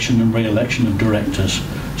the election and re-election of directors.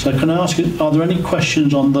 So can I ask, are there any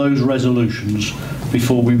questions on those resolutions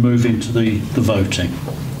before we move into the voting?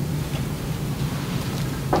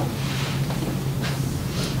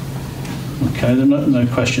 Okay, there are no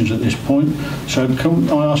questions at this point. So can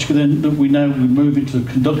I ask you then that we move into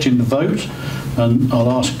conducting the vote, and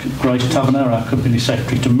I'll ask Grace Taverner, our Company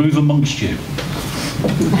Secretary, to move amongst you.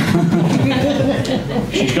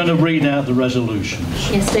 She's going to read out the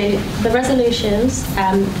resolutions. Yes, so the resolutions,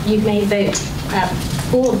 you may vote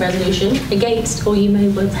for the resolution, against, or you may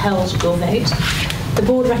withhold your vote. The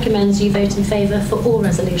board recommends you vote in favour for all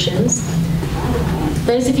resolutions.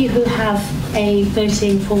 Those of you who have a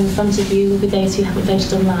voting form in front of you will be those who haven't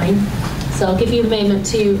voted online. So I'll give you a moment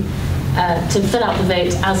to fill out the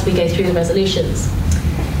vote as we go through the resolutions.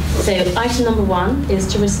 So item number 1 is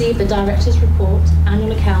to receive the Director's Report,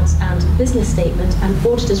 Annual Accounts and Business Statement and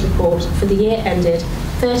Auditor's Report for the year ended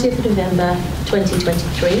 30th of November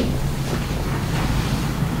 2023.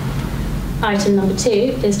 Item number 2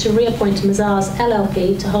 is to reappoint Mazars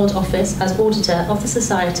LLP to hold office as Auditor of the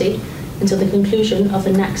Society until the conclusion of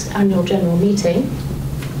the next Annual General Meeting.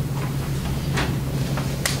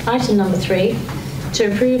 Item number 3, to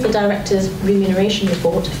approve the Director's Remuneration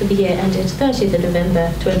Report for the year ended 30th of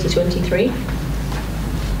November 2023.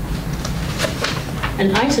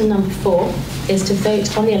 And item number 4 is to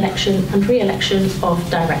vote on the election and re-election of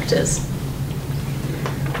Directors.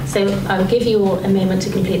 So I'll give you all a moment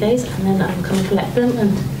to complete those, and then I'll come and collect them,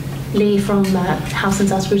 and Lee from House and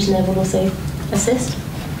South Scrutineer will also assist.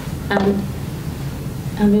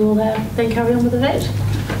 And we will then carry on with the vote.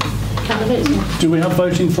 Count the votes. Do we have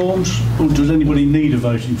voting forms, or does anybody need a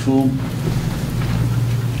voting form?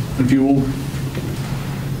 Have you all?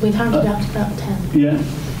 We've handed out about 10. Yeah.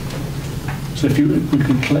 So if we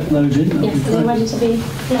could collect those in. Yes, are they ready to be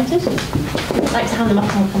collected? I'd like to hand them up,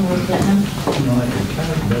 I'll come and collect them. I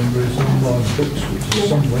can't remember it's on my books, which is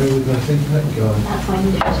somewhere with, I think, that guy. That's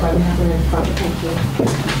fine, that's why we have them in front. Thank you.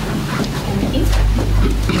 Thank you.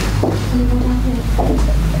 Anyone down here?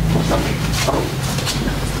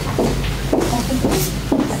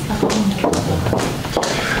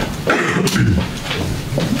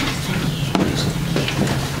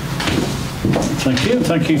 Thank you.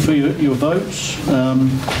 Thank you for your votes. And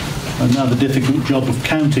now the difficult job of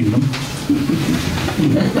counting them.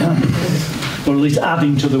 Or at least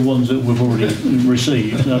adding to the ones that we've already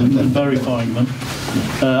received and verifying them.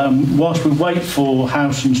 Whilst we wait for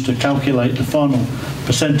Howson's to calculate the final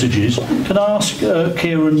percentages, can I ask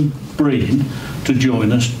Kieran Breen to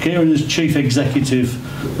join us? Kieran is Chief Executive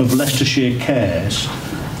of Leicestershire Cares,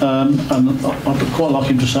 and I'd quite like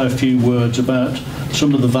him to say a few words about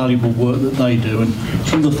some of the valuable work that they do and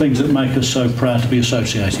some of the things that make us so proud to be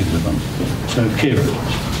associated with them. So, Kieran.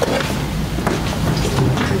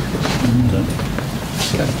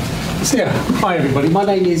 So yeah, hi everybody, my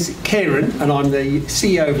name is Kieran and I'm the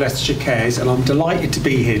CEO of Leicestershire Cares, and I'm delighted to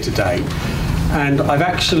be here today. And I've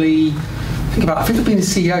actually, I think I've been a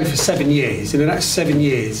CEO for 7 years, and in that 7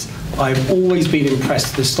 years I've always been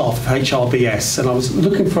impressed with the staff of HRBS, and I was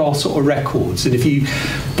looking for our sort of records, and if you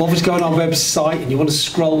bother to go on our website and you want to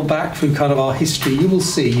scroll back through kind of our history, you will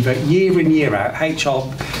see that year in, year out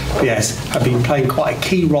HRBS have been playing quite a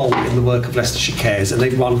key role in the work of Leicestershire Cares, and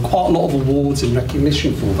they've won quite a lot of awards and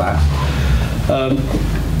recognition for that.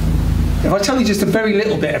 If I tell you just a very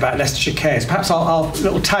little bit about Leicestershire Cares, perhaps our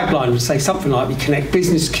little tagline would say something like, we connect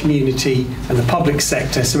business, community and the public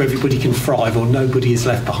sector so everybody can thrive or nobody is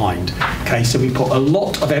left behind. Okay, so we put a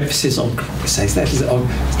lot of emphasis on,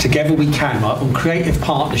 together we can, right, on creative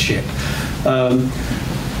partnership.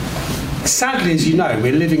 Sadly, as you know,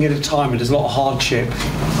 we're living at a time when there's a lot of hardship.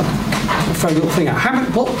 I'll throw a little thing out.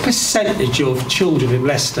 What percentage of children in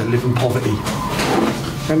Leicester live in poverty?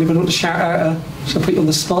 Anybody want to shout out? Shall I put you on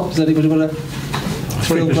the spot? Does anybody want to?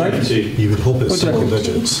 3%. You would hope it's single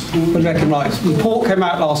digits. What do you reckon? Right. The report came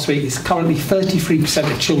out last week. It's currently 33%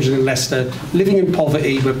 of children in Leicester living in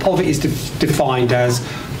poverty, where poverty is defined as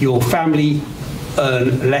your family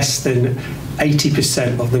earn less than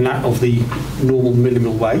 80% of the normal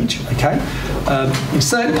minimum wage. Okay. In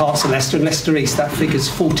certain parts of Leicester, in Leicester East, that figure's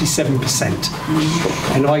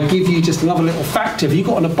 47%. And I give you just another little factor. If you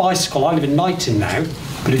got on a bicycle, I live in Knighton now,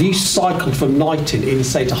 but if you cycled from Knighton in,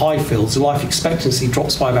 say, to Highfields, the life expectancy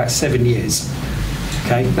drops by about 7 years.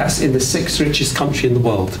 Okay, that's in the 6th richest country in the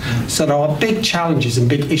world. So there are big challenges and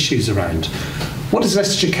big issues around. What does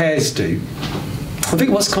Leicestershire Cares do? I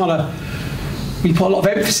think what's kind of, we put a lot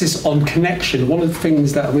of emphasis on connection. One of the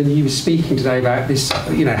things that, when you were speaking today about this,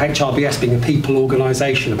 HRBS being a people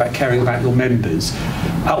organisation, about caring about your members,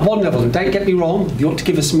 at one level, and don't get me wrong, if you want to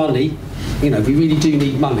give us money, we really do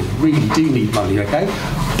need money, okay?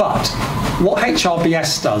 But what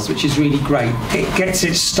HRBS does, which is really great, it gets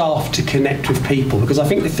its staff to connect with people, because I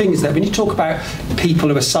think the thing is that when you talk about people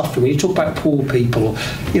who are suffering, when you talk about poor people,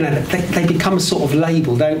 they become a sort of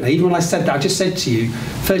label, don't they? Even when I said that, I just said to you,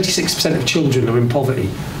 36% of children are in poverty.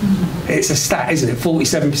 Mm-hmm. It's a stat, isn't it?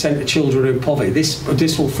 47% of children are in poverty.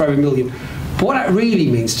 This will throw a million. But what that really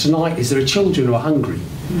means tonight is there are children who are hungry.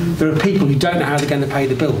 Mm-hmm. There are people who don't know how they're going to pay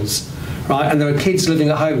the bills. Right, and there are kids living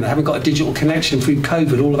at home that haven't got a digital connection through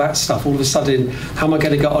COVID, all of that stuff. All of a sudden, how am I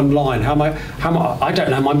going to get online? I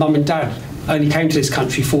don't know. My mum and dad only came to this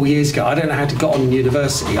country 4 years ago. I don't know how to get on in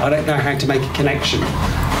university. I don't know how to make a connection.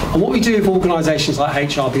 And what we do with organisations like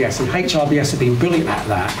HRBS, and HRBS have been brilliant at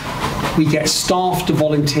that, we get staff to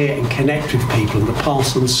volunteer and connect with people and to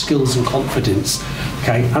pass on skills and confidence.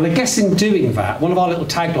 Okay, and I guess in doing that, one of our little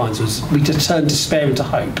taglines was we to turn despair into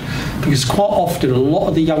hope, because quite often a lot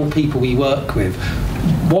of the young people we work with,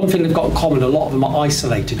 one thing they've got in common, a lot of them are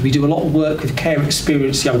isolated. We do a lot of work with care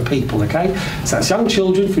experienced young people, okay? So that's young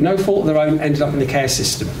children through no fault of their own ended up in the care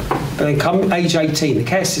system. But then come age 18, the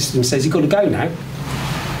care system says you've got to go now,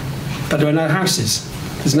 but there are no houses.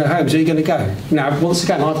 There's no homes. Where are you going to go? Now, once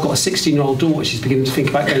again, I've got a 16-year-old daughter. She's beginning to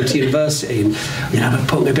think about going to university, and I'm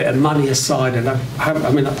putting a bit of money aside. And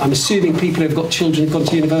I'm assuming people who've got children who've gone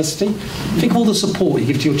to university. Think of all the support you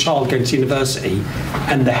give to your child going to university,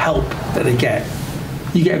 and the help that they get.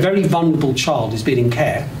 You get a very vulnerable child who's been in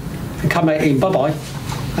care, and come 18, bye-bye.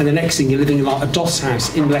 and the next thing you're living in like a DOS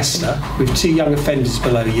house in Leicester with 2 young offenders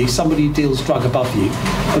below you, somebody who deals drug above you,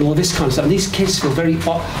 and all this kind of stuff. And these kids feel very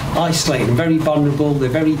isolated and very vulnerable. They're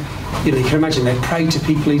very, you can imagine they're prey to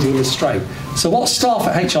people leading them astray. So what staff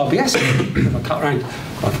at HRBS, if I cut around,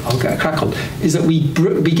 I'll get a crack on, is that we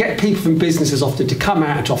get people from businesses often to come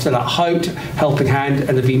out and to offer that hope, helping hand,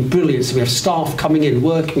 and they've been brilliant. So we have staff coming in,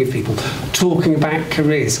 working with people, talking about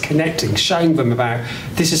careers, connecting, showing them about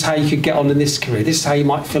this is how you could get on in this career, this is how you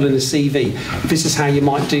might fill in a CV, this is how you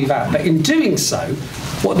might do that. But in doing so,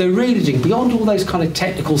 what they're really doing, beyond all those kind of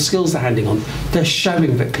technical skills they're handing on, they're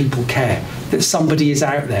showing that people care, that somebody is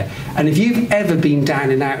out there. And if you've ever been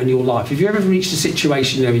down and out in your life, if you've ever reached a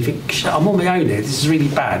situation where you think, I'm on my own here, this is really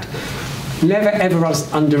bad, never ever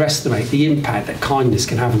underestimate the impact that kindness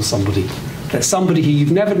can have on somebody. That somebody who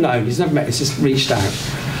you've never known, who's never met, has just reached out.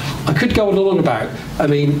 I could go on and on about,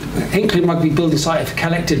 Hinckley Rugby building site have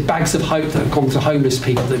collected bags of hope that have gone to homeless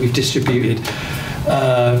people that we've distributed.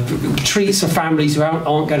 Treats for families who aren't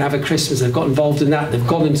going to have a Christmas, they've got involved in that, they've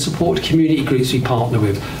gone and supported community groups we partner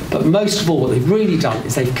with. But most of all, what they've really done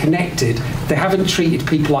is they've connected. They haven't treated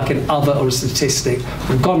people like an other or a statistic.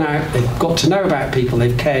 They've gone out, they've got to know about people,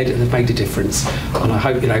 they've cared, and they've made a difference. And I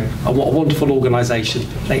hope, what a wonderful organisation.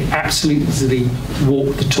 They absolutely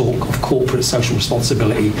walk the talk of corporate social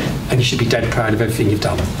responsibility, and you should be dead proud of everything you've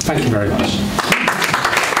done. Thank you very much.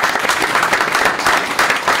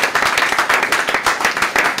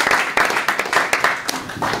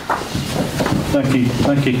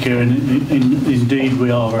 Thank you, Kieran. Indeed,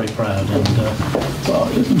 we are very proud, and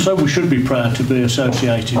so we should be proud to be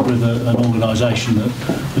associated with an organisation that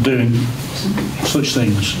are doing such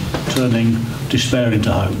things, turning despair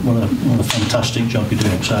into hope. What a fantastic job you're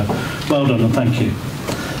doing. So, well done, and thank you.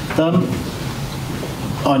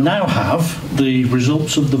 I now have the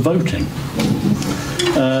results of the voting.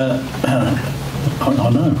 I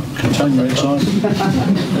know, contain your excitement.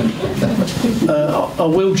 I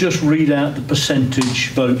will just read out the percentage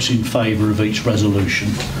votes in favour of each resolution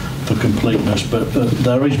for completeness, but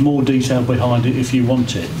there is more detail behind it if you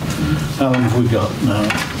want it. How long have we got? No,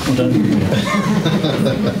 I don't think we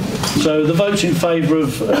have. So the votes in favour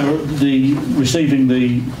of receiving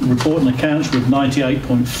the report and accounts with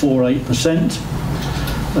 98.48%.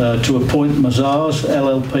 To appoint Mazars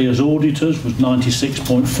LLP as auditors was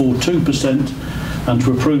 96.42%, and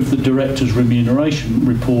to approve the director's remuneration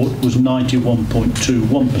report was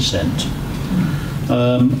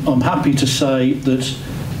 91.21%. I'm happy to say that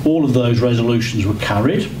all of those resolutions were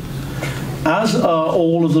carried, as are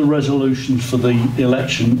all of the resolutions for the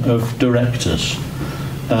election of directors.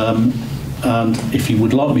 And if you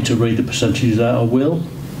would like me to read the percentages out, I will.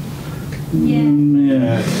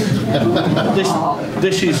 Yeah.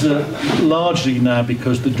 This is largely now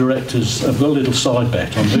because the directors have got a little side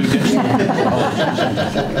bet on who gets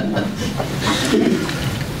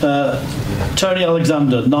Tony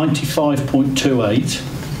Alexander, 95.28.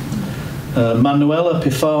 Manuela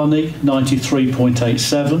Pifani,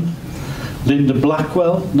 93.87. Linda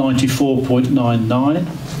Blackwell, 94.99.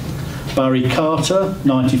 Barry Carter,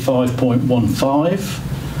 95.15.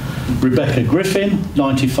 Rebecca Griffin,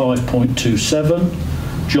 95.27,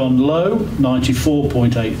 John Lowe,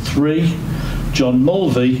 94.83, John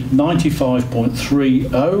Mulvey,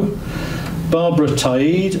 95.30, Barbara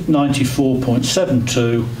Taid,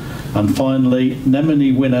 94.72, and finally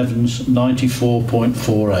Nemini Wynne Evans,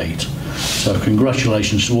 94.48. So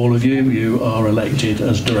congratulations to all of you. You are elected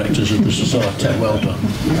as directors of the Society. Well done.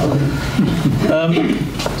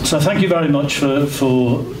 So thank you very much for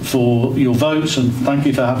your votes, and thank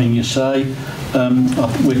you for having your say.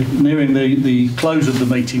 We're nearing the close of the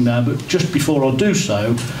meeting now, but just before I do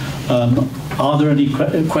so, are there any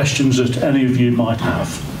questions that any of you might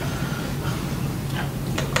have?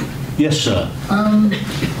 Yes, sir.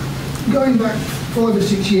 Going back 5 or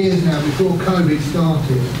 6 years now, before COVID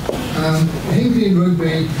started, Hinckley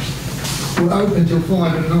Rugby were open till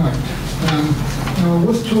 5 at night. Now I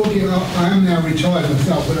was talking, I am now retired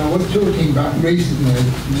myself, but I was talking back recently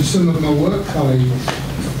to some of my work colleagues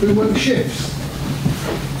who work shifts.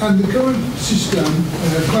 And the current system,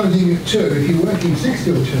 closing at 2, if you're working 6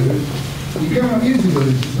 till 2, you cannot use the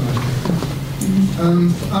building society.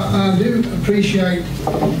 I do appreciate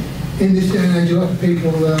in this day and age a lot of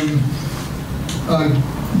people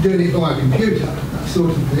doing it via computer, that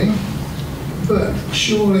sort of thing. But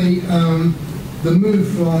surely the move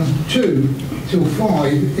from 2 till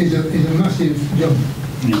 5 is a massive jump.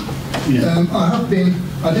 Yeah.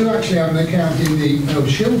 I do actually have an account in the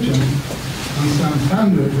Shilton and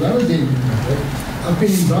Santander as well as in I've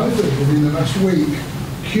been in both of them in the last week,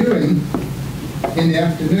 queuing in the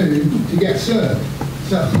afternoon to get served.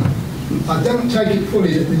 So I don't take it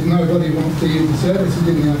fully that there's nobody wants to use the services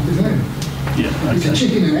in the afternoon. Yeah, It's a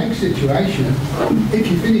chicken and egg situation.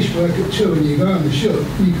 If you finish work at 2 and you go on the shut,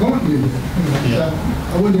 you can't use it. Yeah.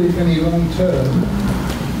 So I wonder if any long term.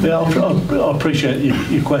 Yeah, I appreciate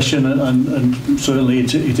your question, and certainly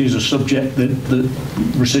it is a subject that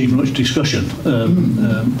received much discussion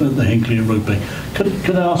at the Hinckley Rugby.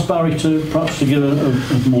 Could I ask Barry to perhaps to give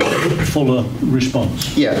a more fuller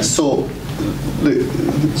response? Yeah, so look,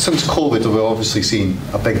 since COVID, we've obviously seen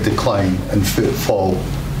a big decline in footfall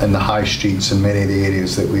in the high streets in many of the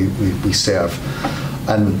areas that we serve.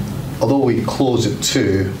 And although we close at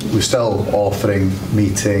 2, we're still offering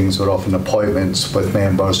meetings, we're offering appointments with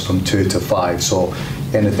members from 2 to 5. So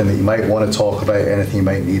anything that you might want to talk about, anything you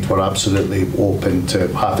might need, we're absolutely open to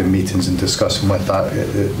having meetings and discussing with that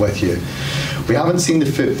with you. We haven't seen the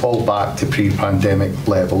footfall back to pre-pandemic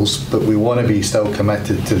levels, but we want to be still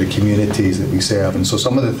committed to the communities that we serve. And so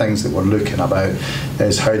some of the things that we're looking about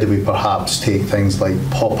is how do we perhaps take things like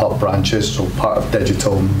pop-up branches, so part of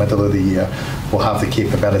digital middle of the year, we'll have the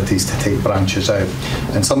capabilities to take branches out.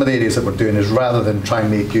 And some of the areas that we're doing is rather than try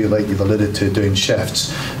and make you, like you've alluded to, doing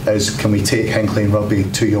shifts, is can we take Hinckley Rugby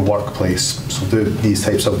to your workplace? So do these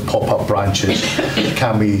types of pop-up branches.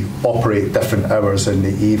 Can we operate different hours in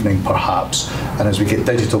the evening perhaps? And as we get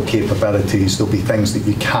digital capabilities, there'll be things that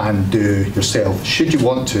you can do yourself, should you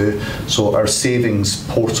want to. So our savings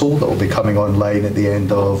portal that will be coming online at the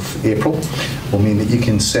end of April will mean that you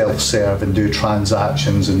can self-serve and do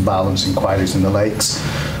transactions and balance inquiries and the likes.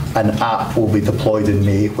 An app will be deployed in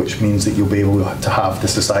May, which means that you'll be able to have the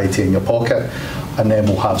society in your pocket, and then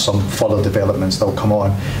we'll have some further developments that'll come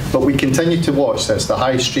on. But we continue to watch this. The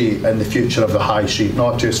high street and the future of the high street,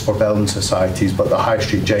 not just for building societies, but the high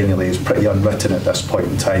street generally is pretty unwritten at this point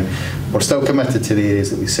in time. We're still committed to the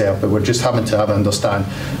areas that we serve, but we're just having to understand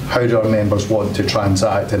how do our members want to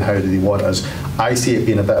transact and how do they want us. I see it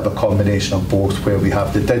being a bit of a combination of both, where we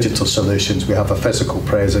have the digital solutions, we have a physical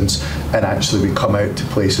presence, and actually we come out to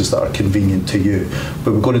places that are convenient to you.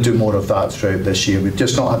 But we're going to do more of that throughout this year. We've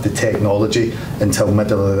just not had the technology until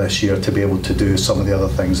middle of this year to be able to do some of the other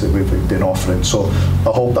things that we've been offering. So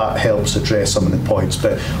I hope that helps address some of the points.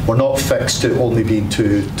 But we're not fixed to only being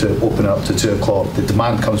to open up to 2 o'clock. The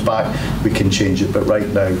demand comes back, we can change it. But right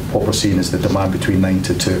now, what we're seeing is the demand between 9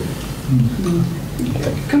 to 2.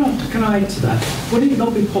 Can I add to that? Would it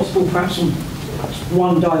not be possible perhaps on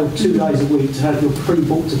 1 day or 2 days a week to have your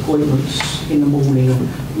pre-booked appointments in the morning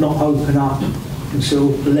and not open up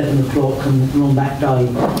until 11 o'clock and on that day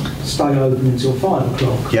stay open until 5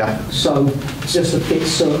 o'clock? Yeah. So just a bit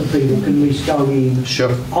certain people can at least go in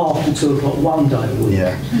after 2 o'clock 1 day a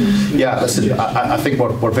week. Yeah, listen, I think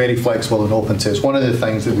we're very flexible and open to it. It's one of the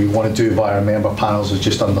things that we want to do via our member panels is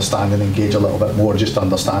just understand and engage a little bit more, just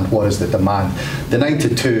understand what is the demand. The 9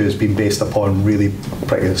 to 2 has been based upon really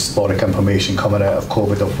pretty historic information coming out of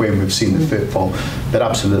COVID of when we've seen the footfall, but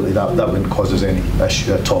absolutely that wouldn't cause us any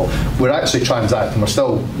issue at all. We're actually transacting, we're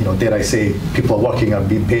still, dare I say, people are working and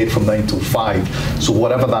being paid from 9 till 5, so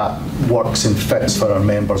whatever that works and fits for our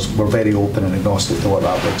members, we're very open and agnostic to what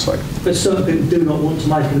that looks like. But certain people do not want to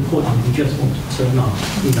make an appointment, they just want to turn up,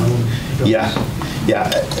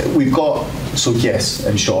 Yeah, we've got, so yes,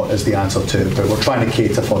 in short, is the answer to it, but we're trying to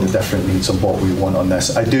cater for the different needs of what we want on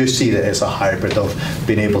this. I do see that it's a hybrid of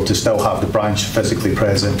being able to still have the branch physically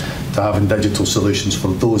present, to having digital solutions for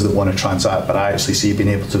those that want to transact, but I actually see being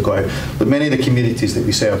able to go out. But many of the communities that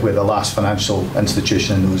we serve, we're the last financial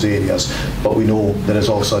institution in those areas, but we know there is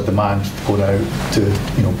also a demand going out to,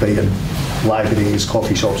 Brighton, libraries,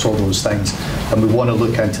 coffee shops, all those things, and we want to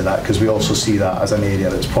look into that because we also see that as an area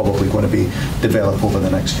that's probably going to be developed over the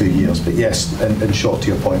next few years. But yes, in short, to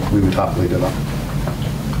your point, we would happily do that.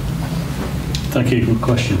 Thank you. Good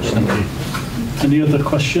questions. Thank you. Any other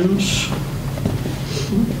questions?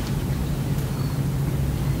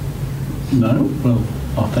 No? Well,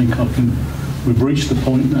 I think we've reached the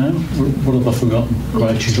point now. What have I forgotten?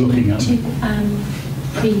 Great, she's looking at me.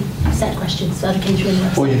 Pre-set questions for the catering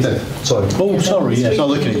website. Oh, you did? Sorry. Oh, sorry, yes. She's not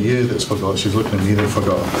looking at you that's forgot, she's looking at me that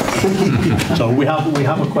forgot. So we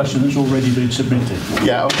have a question that's already been submitted.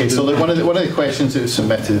 Yeah, okay, so one of the questions that was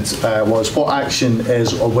submitted was what action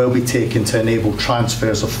is or will be taken to enable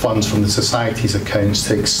transfers of funds from the Society's accounts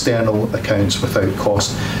to external accounts without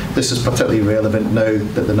cost. This is particularly relevant now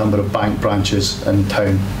that the number of bank branches in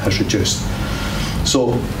town has reduced.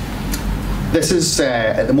 So this is,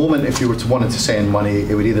 at the moment, if you were to want to send money,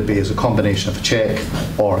 it would either be as a combination of a cheque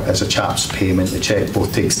or as a CHAPS payment. The cheque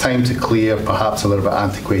both takes time to clear, perhaps a little bit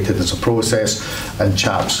antiquated as a process, and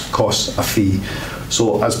CHAPS costs a fee.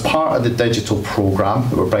 So as part of the digital programme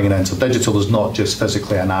that we're bringing in, so digital is not just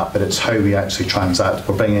physically an app, but it's how we actually transact.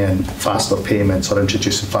 We're bringing in faster payments or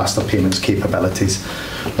introducing faster payments capabilities.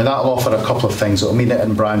 Now that'll offer a couple of things. It'll mean that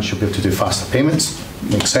in branch you'll be able to do faster payments,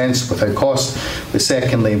 makes sense, without cost. But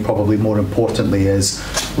secondly, and probably more importantly, is,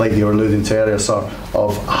 like you were alluding to earlier, sir,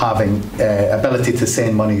 of having ability to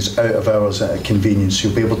send monies out of hours at a convenience.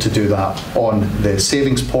 You'll be able to do that on the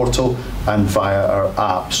savings portal and via our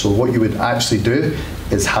app. So what you would actually do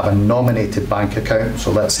is have a nominated bank account.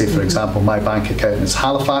 So let's say, for example, my bank account is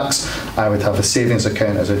Halifax. I would have a savings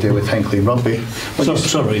account as I do with Hinckley Rugby.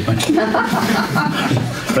 Sorry. Bring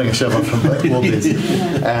a shiver from the old days.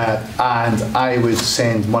 And I would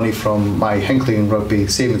send money from my Hinckley Rugby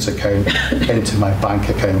savings account into my bank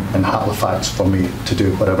account in Halifax for me to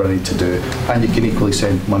do whatever I need to do. And you can equally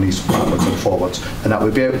send monies backwards and forwards. And that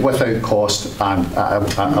would be without cost and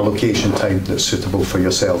at a location time that's suitable for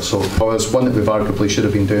yourself. So it's one that we've arguably should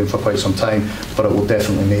have been doing for quite some time, but it will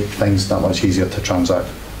definitely make things that much easier to transact.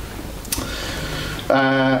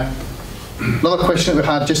 Another question that we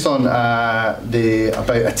had just on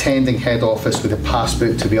about attending head office with a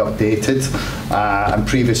passbook to be updated, and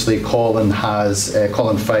previously Colin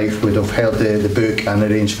Fife would have held the book and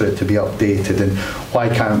arranged for it to be updated, and why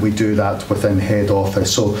can't we do that within head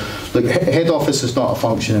office? So look, head office is not a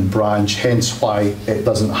function in branch, hence why it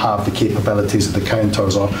doesn't have the capabilities of the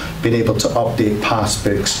counters or being able to update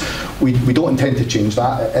passbooks. We don't intend to change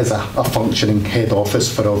that as a functioning head office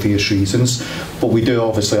for obvious reasons, but we do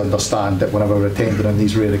obviously understand that whenever we're attending on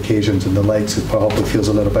these rare occasions and the likes, it probably feels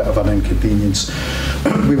a little bit of an inconvenience.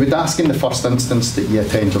 We would ask in the first instance that you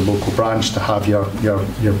attend your local branch to have your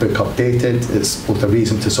book updated. It's both a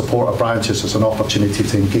reason to support our branches, it's an opportunity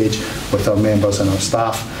to engage with our members and our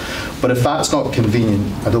staff. But if that's not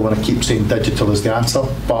convenient, I don't want to keep saying digital is the answer,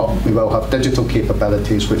 but we will have digital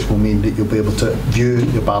capabilities which will mean that you'll be able to view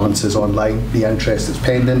your balances online, the interest that's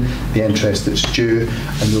pending, the interest that's due,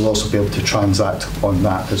 and you'll also be able to transact on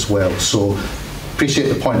that as well. So appreciate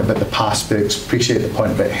the point about the passbooks, appreciate the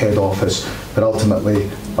point about head office, but ultimately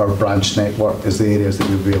our branch network is the areas that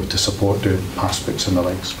we'll be able to support doing passbooks and the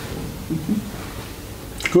likes.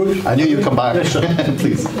 Good. I knew you'd come back. Yes, sir.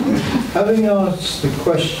 Please. Having asked the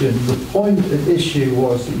question, the point at issue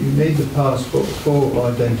was that you need the passport for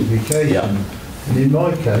identification. Yeah. And in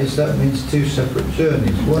my case, that means two separate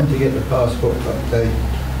journeys. One to get the passport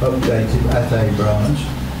updated at a branch,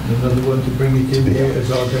 and another one to bring it in here as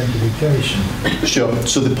identification. Sure.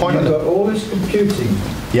 So the point You've got all this computing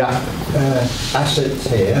assets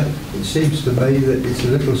here. It seems to me that it's a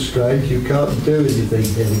little strange. You can't do anything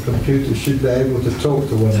here. The computers should be able to talk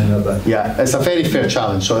to one another. Yeah, it's a very fair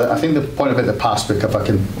challenge. So I think the point about the passbook, if I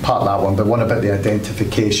can part that one, but one about the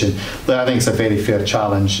identification, I think it's a very fair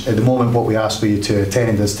challenge. At the moment, what we ask for you to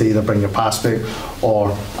attend is to either bring your passbook or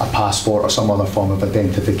a passport or some other form of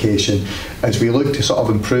identification. As we look to sort of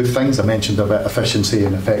improve things, I mentioned about efficiency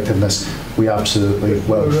and effectiveness, we absolutely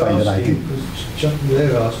will find an ID.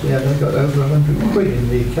 They're asking, yeah, they've got over 100 quid in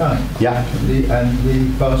the account. Yeah. And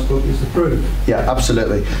the passport is the proof. Yeah,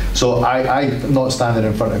 absolutely. So I'm not standing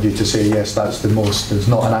in front of you to say, yes, that's the most, there's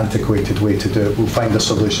not an antiquated way to do it. We'll find a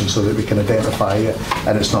solution so that we can identify it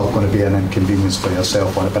and it's not going to be an inconvenience for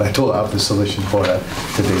yourself on it. But I don't have the solution for it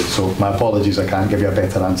today. So my apologies, I can't give you a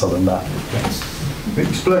better answer than that. It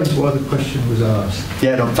explains why the question was asked.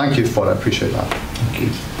 Yeah, no, thank you for it. I appreciate that. Thank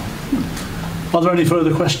you. Are there any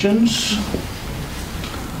further questions?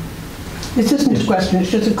 This isn't a question, it's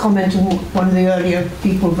just a comment on one of the earlier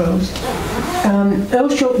people rose. Earl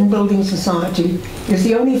Shilton Building Society is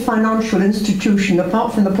the only financial institution,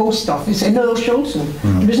 apart from the post office, in Earl Shilton.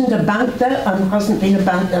 There isn't a bank there and hasn't been a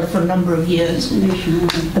bank there for a number of years.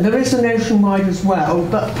 And there is a nationwide as well,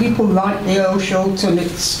 but people like the Earl Shilton,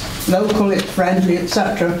 it's local, it's friendly,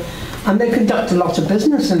 etc. And they conduct a lot of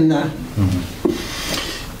business in there.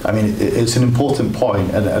 I mean, it's an important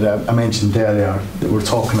point, and I mentioned earlier that we're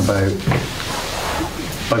talking about,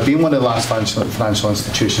 by being one of the last financial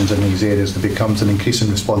institutions in these areas, there becomes an increasing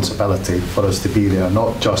responsibility for us to be there,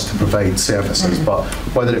 not just to provide services, but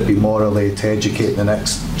whether it be morally, to educate the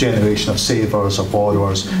next generation of savers or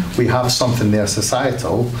borrowers. We have something there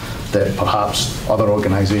societal that perhaps other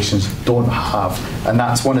organisations don't have, and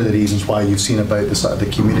that's one of the reasons why you've seen about the sort of the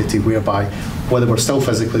community, whereby whether we're still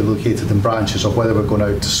physically located in branches or whether we're going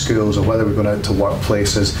out to schools or whether we're going out to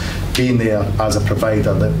workplaces, being there as a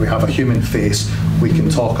provider, that we have a human face, we can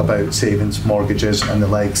talk about savings, mortgages and the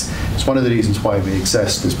likes. It's one of the reasons why we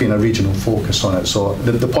exist. There's been a regional focus on it, so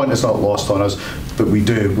the point is not lost on us, but we'll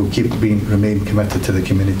remain committed to the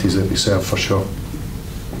communities that we serve for sure.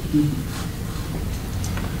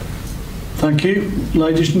 Thank you,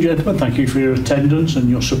 ladies and gentlemen. Thank you for your attendance and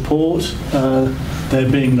your support. There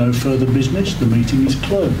being no further business, the meeting is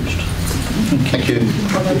closed. Thank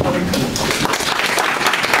you.